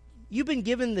 You've been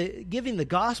giving the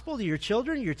gospel to your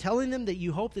children. You're telling them that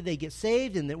you hope that they get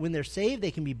saved and that when they're saved, they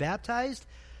can be baptized.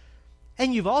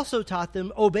 And you've also taught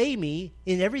them, obey me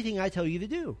in everything I tell you to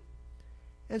do.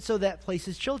 And so that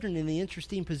places children in the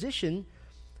interesting position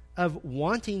of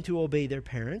wanting to obey their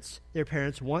parents. Their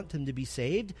parents want them to be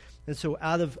saved. And so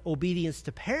out of obedience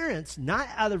to parents, not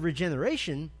out of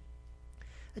regeneration,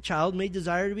 a child may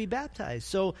desire to be baptized.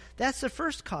 So that's the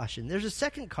first caution. There's a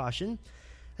second caution.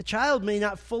 A child may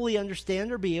not fully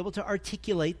understand or be able to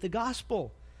articulate the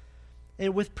gospel.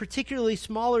 And with particularly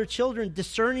smaller children,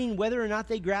 discerning whether or not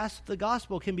they grasp the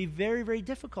gospel can be very, very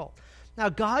difficult. Now,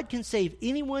 God can save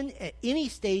anyone at any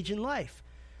stage in life.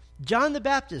 John the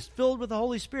Baptist, filled with the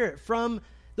Holy Spirit from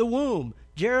the womb.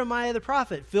 Jeremiah the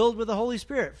prophet, filled with the Holy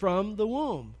Spirit from the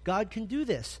womb. God can do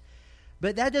this.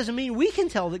 But that doesn't mean we can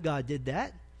tell that God did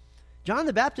that. John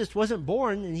the Baptist wasn't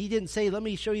born and he didn't say, let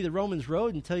me show you the Romans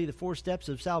road and tell you the 4 steps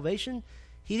of salvation.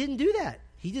 He didn't do that.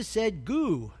 He just said,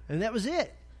 goo, and that was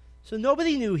it. So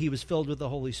nobody knew he was filled with the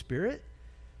Holy Spirit.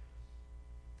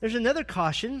 There's another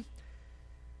caution,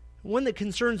 one that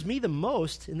concerns me the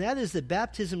most, and that is that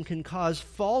baptism can cause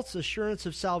false assurance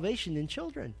of salvation in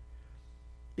children.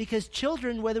 Because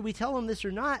children, whether we tell them this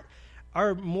or not,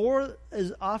 are more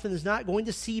as often as not going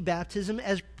to see baptism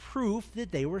as proof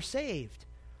that they were saved.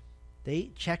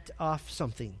 They checked off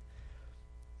something.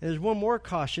 And there's one more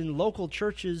caution. Local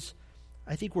churches,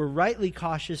 I think we're rightly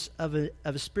cautious of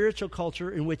a spiritual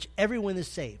culture in which everyone is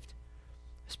saved.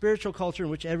 A spiritual culture in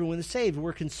which everyone is saved.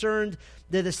 We're concerned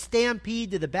that a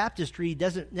stampede to the baptistry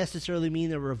doesn't necessarily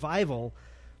mean a revival,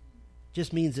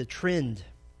 just means a trend.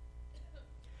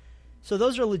 So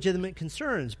those are legitimate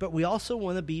concerns, but we also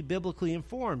want to be biblically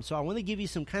informed. So I want to give you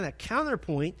some kind of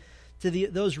counterpoint to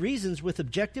those reasons with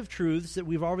objective truths that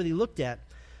we've already looked at.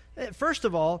 First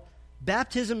of all,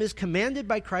 baptism is commanded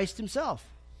by Christ himself.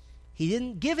 He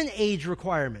didn't give an age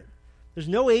requirement. There's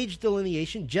no age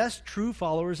delineation, just true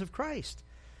followers of Christ.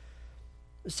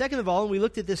 Second of all, and we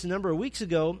looked at this a number of weeks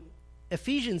ago,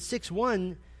 Ephesians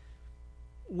 6:1,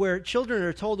 where children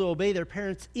are told to obey their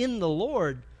parents in the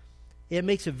Lord, it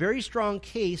makes a very strong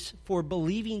case for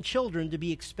believing children to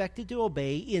be expected to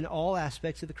obey in all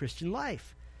aspects of the Christian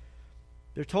life.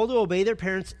 They're told to obey their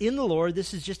parents in the Lord.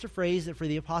 This is just a phrase that for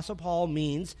the Apostle Paul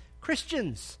means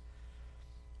Christians.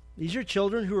 These are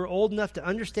children who are old enough to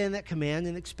understand that command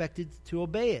and expected to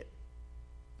obey it.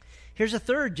 Here's a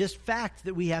third just fact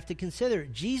that we have to consider.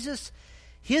 Jesus,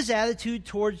 his attitude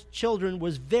towards children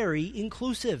was very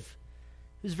inclusive.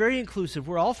 It was very inclusive.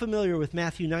 We're all familiar with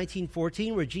Matthew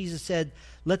 19:14, where Jesus said,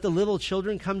 "Let the little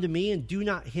children come to me and do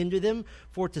not hinder them,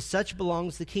 for to such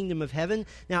belongs the kingdom of heaven."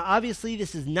 Now, obviously,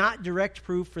 this is not direct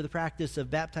proof for the practice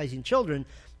of baptizing children,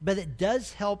 but it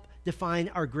does help define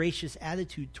our gracious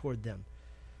attitude toward them.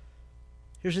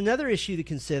 Here's another issue to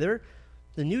consider.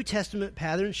 The New Testament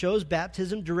pattern shows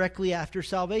baptism directly after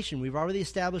salvation. We've already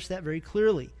established that very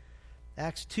clearly.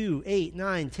 Acts 2, 8,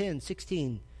 9, 10,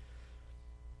 16.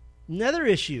 Another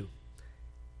issue.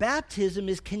 Baptism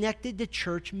is connected to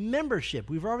church membership.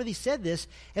 We've already said this.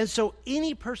 And so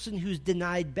any person who's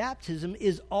denied baptism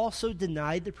is also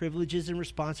denied the privileges and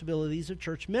responsibilities of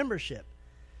church membership.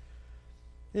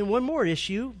 And one more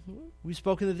issue, we've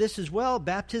spoken of this as well.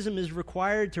 Baptism is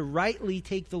required to rightly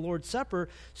take the Lord's Supper,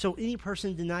 so any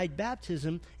person denied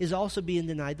baptism is also being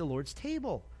denied the Lord's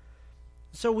table.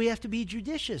 So we have to be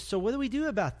judicious. So what do we do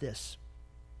about this?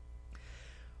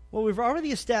 Well, we've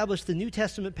already established the New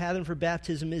Testament pattern for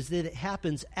baptism is that it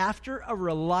happens after a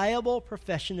reliable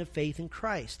profession of faith in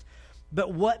Christ.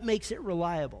 But what makes it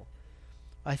reliable?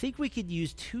 I think we could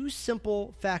use two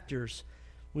simple factors.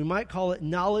 We might call it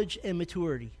knowledge and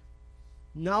maturity.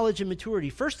 Knowledge and maturity.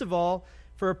 First of all,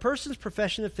 for a person's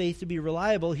profession of faith to be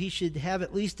reliable, he should have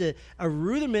at least a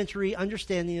rudimentary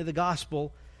understanding of the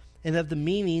gospel and of the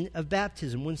meaning of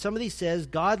baptism. When somebody says,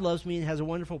 God loves me and has a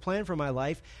wonderful plan for my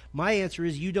life, my answer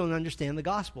is, you don't understand the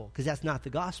gospel, because that's not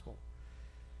the gospel.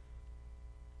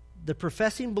 The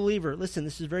professing believer, listen,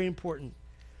 this is very important.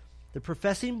 The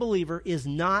professing believer is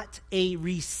not a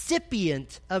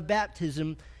recipient of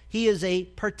baptism. He is a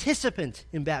participant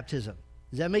in baptism.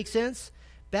 Does that make sense?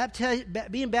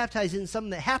 Being baptized isn't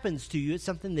something that happens to you. It's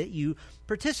something that you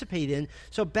participate in.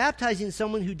 So baptizing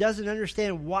someone who doesn't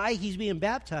understand why he's being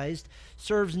baptized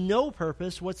serves no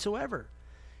purpose whatsoever.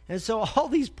 And so all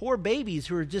these poor babies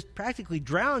who are just practically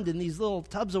drowned in these little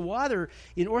tubs of water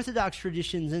in Orthodox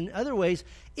traditions and other ways,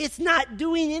 it's not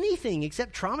doing anything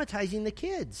except traumatizing the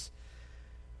kids.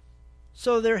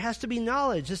 So there has to be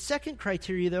knowledge. The second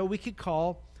criteria, though, we could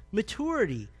call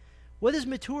maturity. What is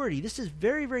maturity? This is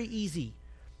very, very easy.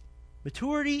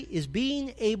 Maturity is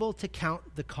being able to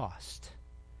count the cost.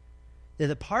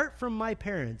 That apart from my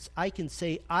parents, I can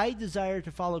say, I desire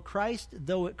to follow Christ,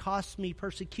 though it costs me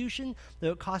persecution,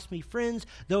 though it costs me friends,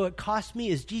 though it costs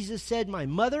me, as Jesus said, my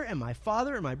mother and my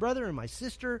father and my brother and my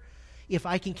sister. If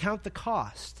I can count the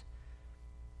cost,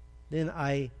 then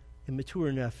I am mature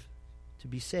enough to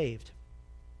be saved.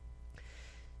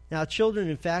 Now, children,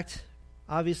 in fact,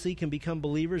 obviously can become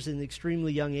believers at an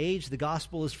extremely young age. The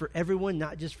gospel is for everyone,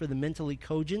 not just for the mentally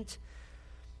cogent.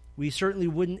 We certainly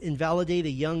wouldn't invalidate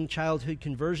a young childhood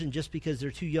conversion just because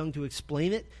they're too young to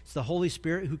explain it. It's the Holy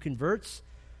Spirit who converts.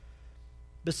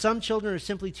 But some children are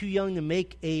simply too young to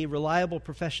make a reliable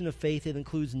profession of faith that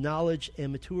includes knowledge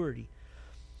and maturity.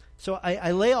 So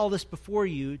I lay all this before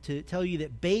you to tell you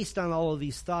that based on all of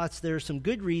these thoughts, there are some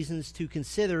good reasons to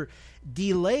consider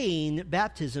delaying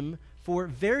baptism for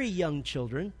very young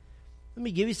children. Let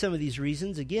me give you some of these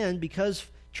reasons. Again, because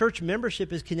church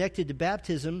membership is connected to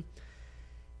baptism,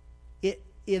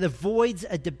 it avoids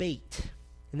a debate.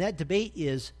 And that debate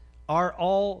is, are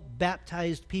all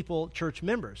baptized people church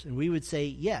members? And we would say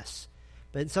yes.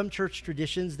 But in some church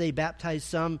traditions, they baptize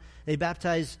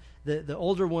the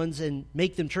older ones and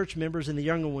make them church members, and the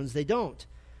younger ones, they don't.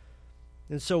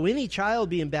 And so any child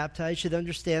being baptized should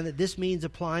understand that this means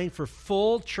applying for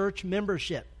full church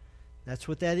membership. That's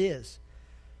what that is.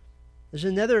 There's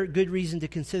another good reason to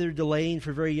consider delaying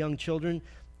for very young children.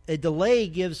 A delay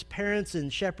gives parents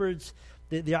and shepherds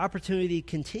the opportunity to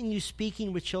continue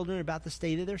speaking with children about the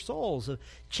state of their souls, of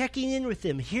checking in with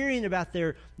them, hearing about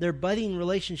their budding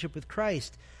relationship with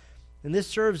Christ. And this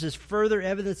serves as further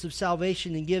evidence of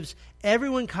salvation and gives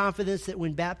everyone confidence that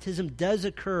when baptism does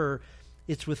occur,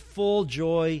 it's with full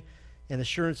joy and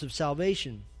assurance of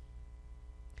salvation.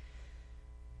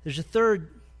 There's a third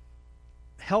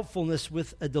helpfulness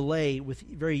with a delay with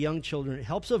very young children. It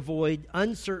helps avoid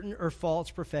uncertain or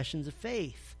false professions of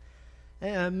faith.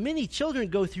 Many children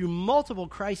go through multiple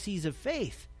crises of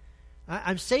faith.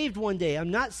 I'm saved one day.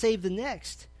 I'm not saved the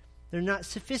next. They're not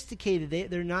sophisticated.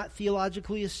 They're not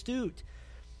theologically astute.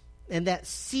 And that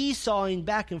seesawing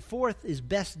back and forth is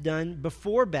best done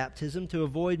before baptism to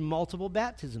avoid multiple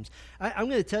baptisms. I'm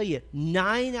going to tell you,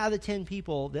 9 out of 10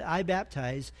 people that I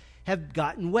baptize have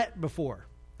gotten wet before.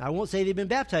 I won't say they've been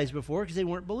baptized before because they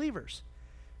weren't believers.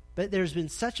 But there's been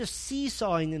such a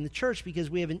seesawing in the church because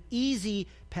we have an easy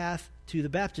path to the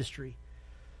baptistry.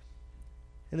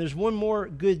 And there's one more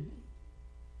good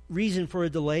reason for a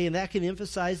delay, and that can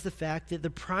emphasize the fact that the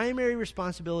primary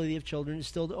responsibility of children is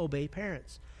still to obey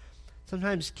parents.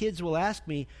 Sometimes kids will ask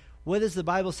me, what does the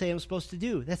Bible say I'm supposed to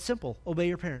do? That's simple. Obey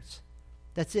your parents.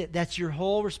 That's it. That's your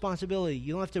whole responsibility.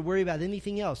 You don't have to worry about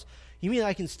anything else. You mean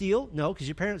I can steal? No, because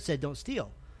your parents said don't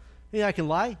steal. You mean I can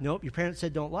lie? Nope, your parents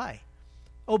said don't lie.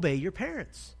 Obey your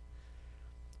parents.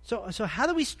 So how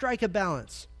do we strike a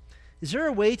balance? Is there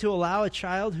a way to allow a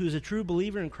child who is a true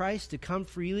believer in Christ to come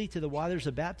freely to the waters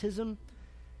of baptism,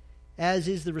 as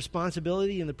is the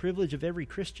responsibility and the privilege of every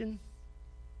Christian?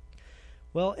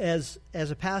 Well, as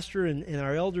a pastor and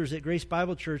our elders at Grace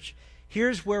Bible Church,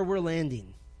 here's where we're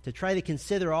landing. To try to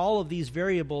consider all of these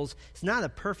variables, it's not a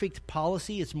perfect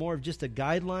policy. It's more of just a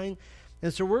guideline.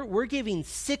 And so we're giving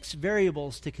 6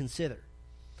 variables to consider.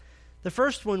 The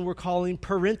first one we're calling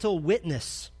parental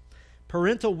witness.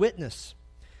 Parental witness.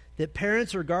 That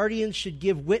parents or guardians should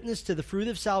give witness to the fruit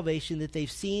of salvation that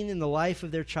they've seen in the life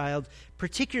of their child,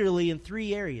 particularly in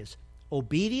 3 areas: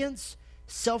 obedience,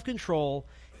 self-control,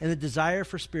 and a desire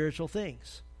for spiritual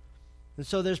things. And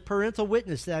so there's parental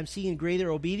witness that I'm seeing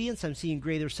greater obedience, I'm seeing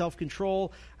greater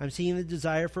self-control, I'm seeing the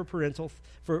desire for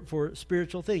for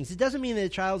spiritual things. It doesn't mean that a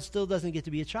child still doesn't get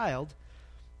to be a child.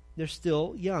 They're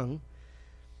still young.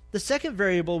 The second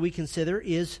variable we consider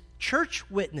is church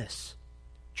witness.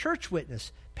 Church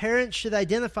witness. Parents should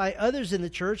identify others in the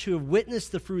church who have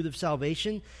witnessed the fruit of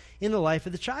salvation in the life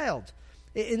of the child.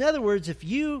 In other words, if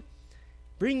you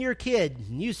bring your kid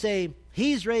and you say,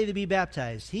 he's ready to be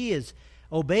baptized, he is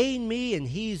obeying me and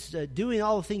he's doing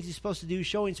all the things he's supposed to do,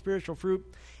 showing spiritual fruit,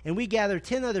 and we gather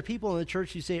 10 other people in the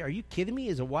church who say, are you kidding me?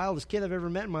 He's the wildest kid I've ever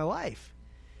met in my life.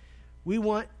 We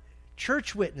want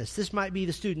church witness. This might be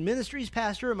the student ministries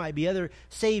pastor, it might be other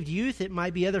saved youth, it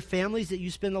might be other families that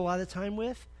you spend a lot of time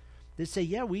with that say,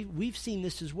 yeah, we've seen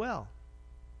this as well.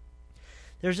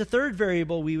 There's a third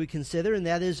variable we would consider, and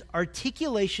that is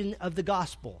articulation of the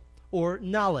gospel or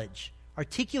knowledge.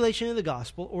 Articulation of the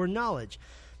gospel or knowledge.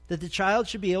 That the child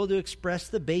should be able to express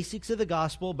the basics of the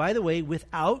gospel, by the way,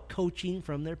 without coaching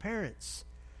from their parents.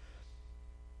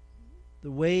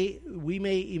 The way we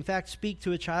may, in fact, speak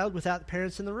to a child without the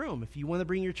parents in the room. If you want to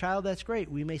bring your child, that's great.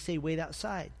 We may say, wait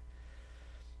outside.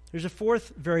 There's a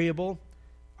fourth variable,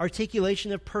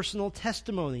 articulation of personal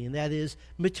testimony, and that is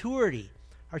maturity.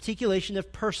 Articulation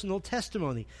of personal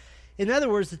testimony. In other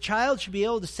words, the child should be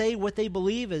able to say what they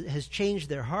believe has changed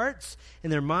their hearts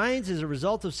and their minds as a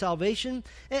result of salvation.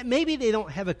 And maybe they don't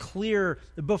have a clear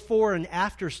before and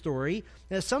after story.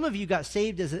 Now, some of you got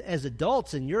saved as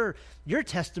adults, and your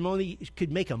testimony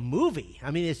could make a movie. I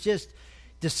mean, it's just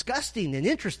disgusting and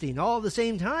interesting all at the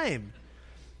same time.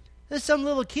 And some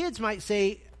little kids might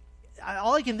say,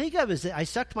 all I can think of is that I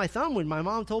sucked my thumb when my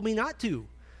mom told me not to.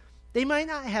 They might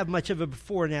not have much of a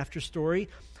before and after story,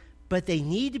 but they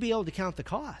need to be able to count the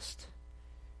cost,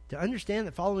 to understand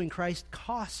that following Christ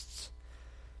costs.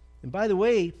 And by the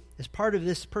way, as part of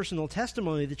this personal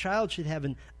testimony, the child should have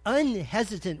an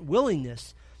unhesitant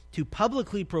willingness to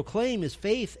publicly proclaim his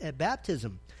faith at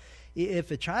baptism. If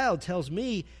a child tells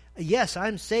me, yes,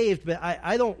 I'm saved, but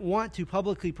I don't want to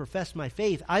publicly profess my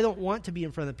faith, I don't want to be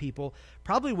in front of people,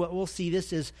 probably what we'll see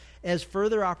this as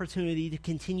further opportunity to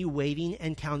continue waiting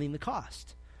and counting the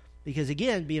cost. Because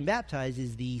again, being baptized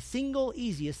is the single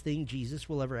easiest thing Jesus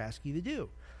will ever ask you to do.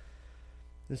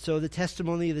 And so the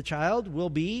testimony of the child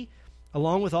will be,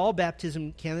 along with all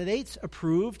baptism candidates,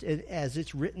 approved as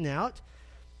it's written out.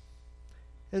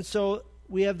 And so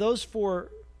we have those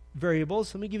four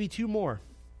variables. Let me give you two more.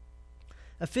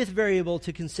 A fifth variable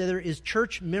to consider is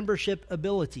church membership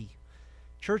ability.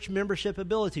 Church membership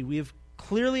ability. We have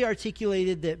clearly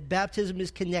articulated that baptism is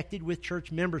connected with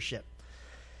church membership.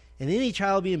 And any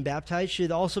child being baptized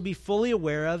should also be fully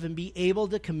aware of and be able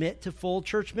to commit to full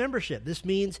church membership. This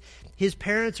means his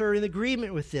parents are in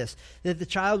agreement with this, that the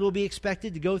child will be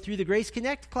expected to go through the Grace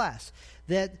Connect class,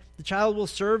 that the child will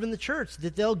serve in the church,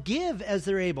 that they'll give as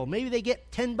they're able. Maybe they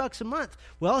get $10 a month.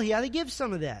 Well, he ought to give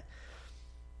some of that.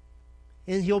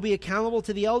 And he'll be accountable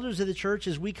to the elders of the church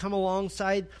as we come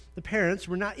alongside the parents.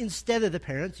 We're not instead of the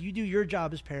parents. You do your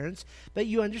job as parents, but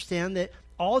you understand that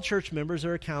all church members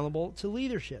are accountable to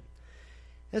leadership.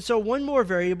 And so one more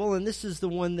variable, and this is the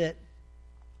one that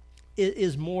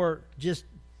is more just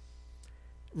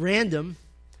random,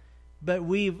 but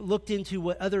we've looked into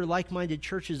what other like-minded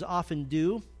churches often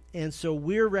do, and so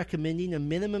we're recommending a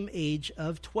minimum age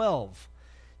of 12.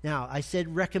 Now, I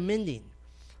said recommending,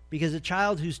 because a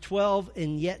child who's 12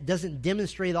 and yet doesn't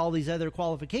demonstrate all these other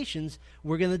qualifications,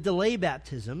 we're going to delay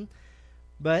baptism.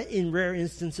 But in rare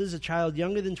instances, a child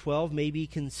younger than 12 may be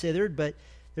considered, but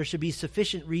there should be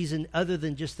sufficient reason other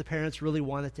than just the parents really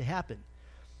want it to happen.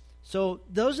 So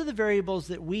those are the variables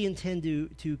that we intend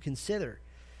to consider,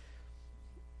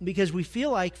 because we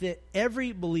feel like that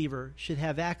every believer should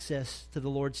have access to the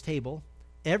Lord's table.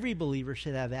 Every believer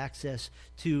should have access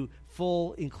to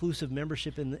full inclusive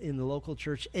membership in the local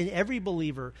church, and every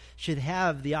believer should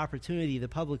have the opportunity to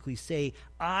publicly say,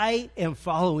 I am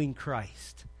following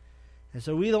Christ. And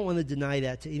so we don't want to deny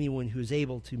that to anyone who is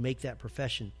able to make that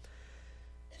profession.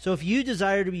 So if you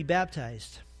desire to be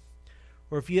baptized,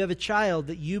 or if you have a child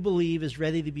that you believe is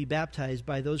ready to be baptized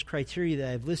by those criteria that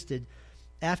I've listed,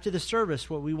 after the service,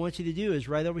 what we want you to do is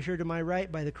right over here to my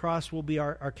right by the cross will be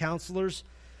our counselors,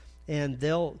 and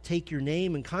they'll take your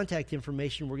name and contact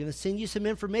information. We're going to send you some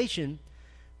information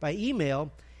by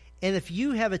email, and if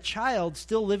you have a child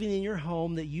still living in your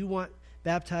home that you want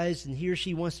baptized and he or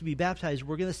she wants to be baptized,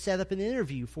 we're going to set up an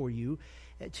interview for you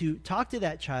to talk to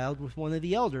that child with one of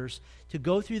the elders to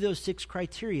go through those 6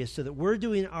 criteria so that we're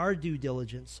doing our due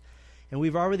diligence. And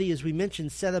we've already, as we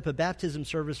mentioned, set up a baptism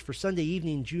service for Sunday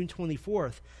evening, June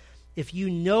 24th. if you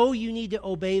know you need to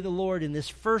obey the Lord in this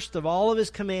first of all of his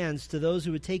commands to those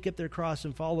who would take up their cross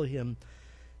and follow him,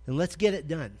 then let's get it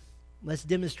done. Let's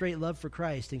demonstrate love for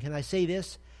Christ. And can I say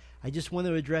this? I just want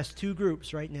to address two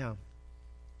groups right now.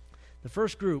 The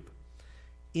first group,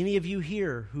 any of you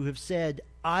here who have said,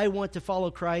 I want to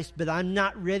follow Christ, but I'm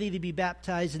not ready to be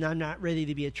baptized and I'm not ready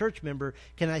to be a church member,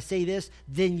 can I say this?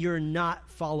 Then you're not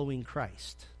following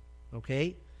Christ.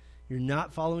 Okay? You're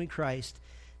not following Christ.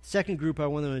 Second group I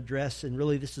want to address, and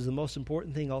really this is the most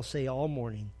important thing I'll say all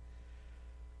morning.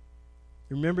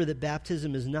 Remember that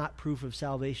baptism is not proof of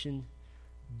salvation.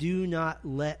 Do not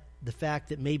let the fact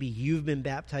that maybe you've been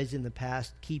baptized in the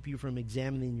past keep you from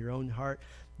examining your own heart.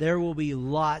 There will be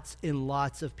lots and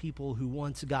lots of people who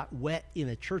once got wet in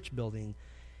a church building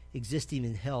existing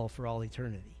in hell for all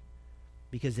eternity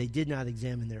because they did not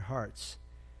examine their hearts.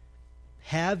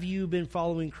 Have you been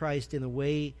following Christ in a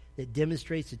way that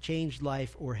demonstrates a changed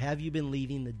life, or have you been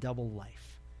leading the double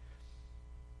life,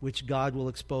 which God will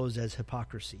expose as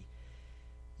hypocrisy?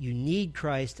 You need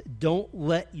Christ. Don't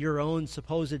let your own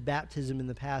supposed baptism in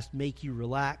the past make you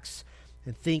relax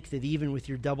and think that even with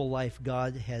your double life,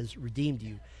 God has redeemed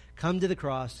you. Come to the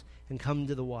cross and come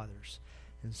to the waters.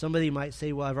 And somebody might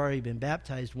say, well, I've already been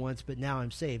baptized once, but now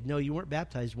I'm saved. No, you weren't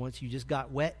baptized once. You just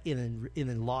got wet in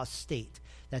a lost state.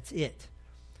 That's it.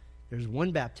 There's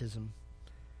one baptism.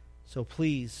 So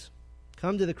please,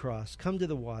 come to the cross, come to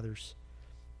the waters,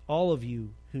 all of you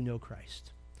who know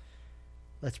Christ.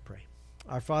 Let's pray.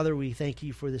 Our Father, we thank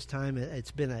you for this time.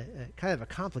 It's been a kind of a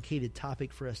complicated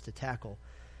topic for us to tackle.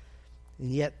 And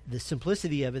yet the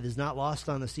simplicity of it is not lost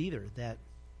on us either, that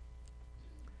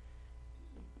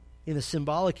in a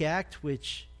symbolic act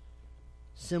which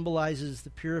symbolizes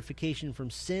the purification from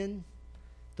sin,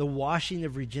 the washing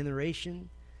of regeneration,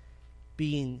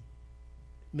 being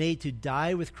made to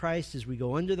die with Christ as we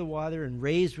go under the water and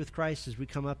raised with Christ as we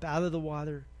come up out of the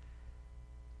water,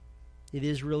 it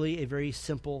is really a very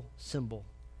simple symbol.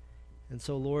 And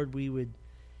so, Lord, we would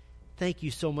thank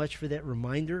you so much for that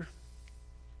reminder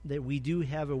that we do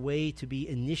have a way to be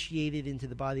initiated into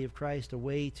the body of Christ, a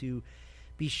way to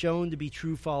be shown to be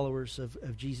true followers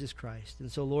of Jesus Christ.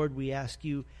 And so, Lord, we ask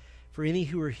you, for any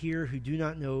who are here who do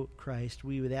not know Christ,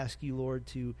 we would ask you, Lord,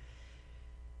 to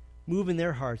move in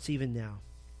their hearts even now,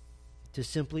 to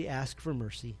simply ask for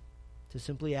mercy, to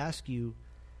simply ask you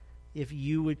if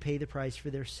you would pay the price for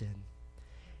their sin.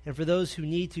 And for those who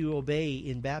need to obey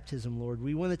in baptism, Lord,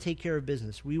 we want to take care of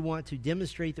business. We want to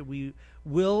demonstrate that we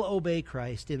will obey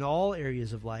Christ in all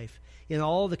areas of life, in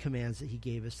all the commands that he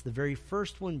gave us, the very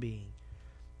first one being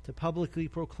to publicly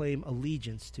proclaim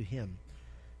allegiance to him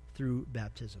through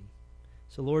baptism.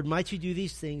 So, Lord, might you do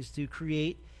these things to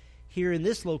create here in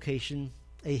this location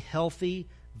a healthy,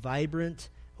 vibrant,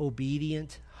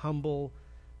 obedient, humble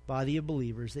body of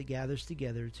believers that gathers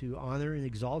together to honor and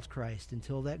exalt Christ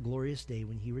until that glorious day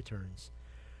when he returns.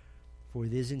 For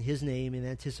it is in his name, in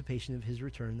anticipation of his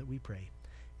return, that we pray.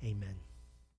 Amen.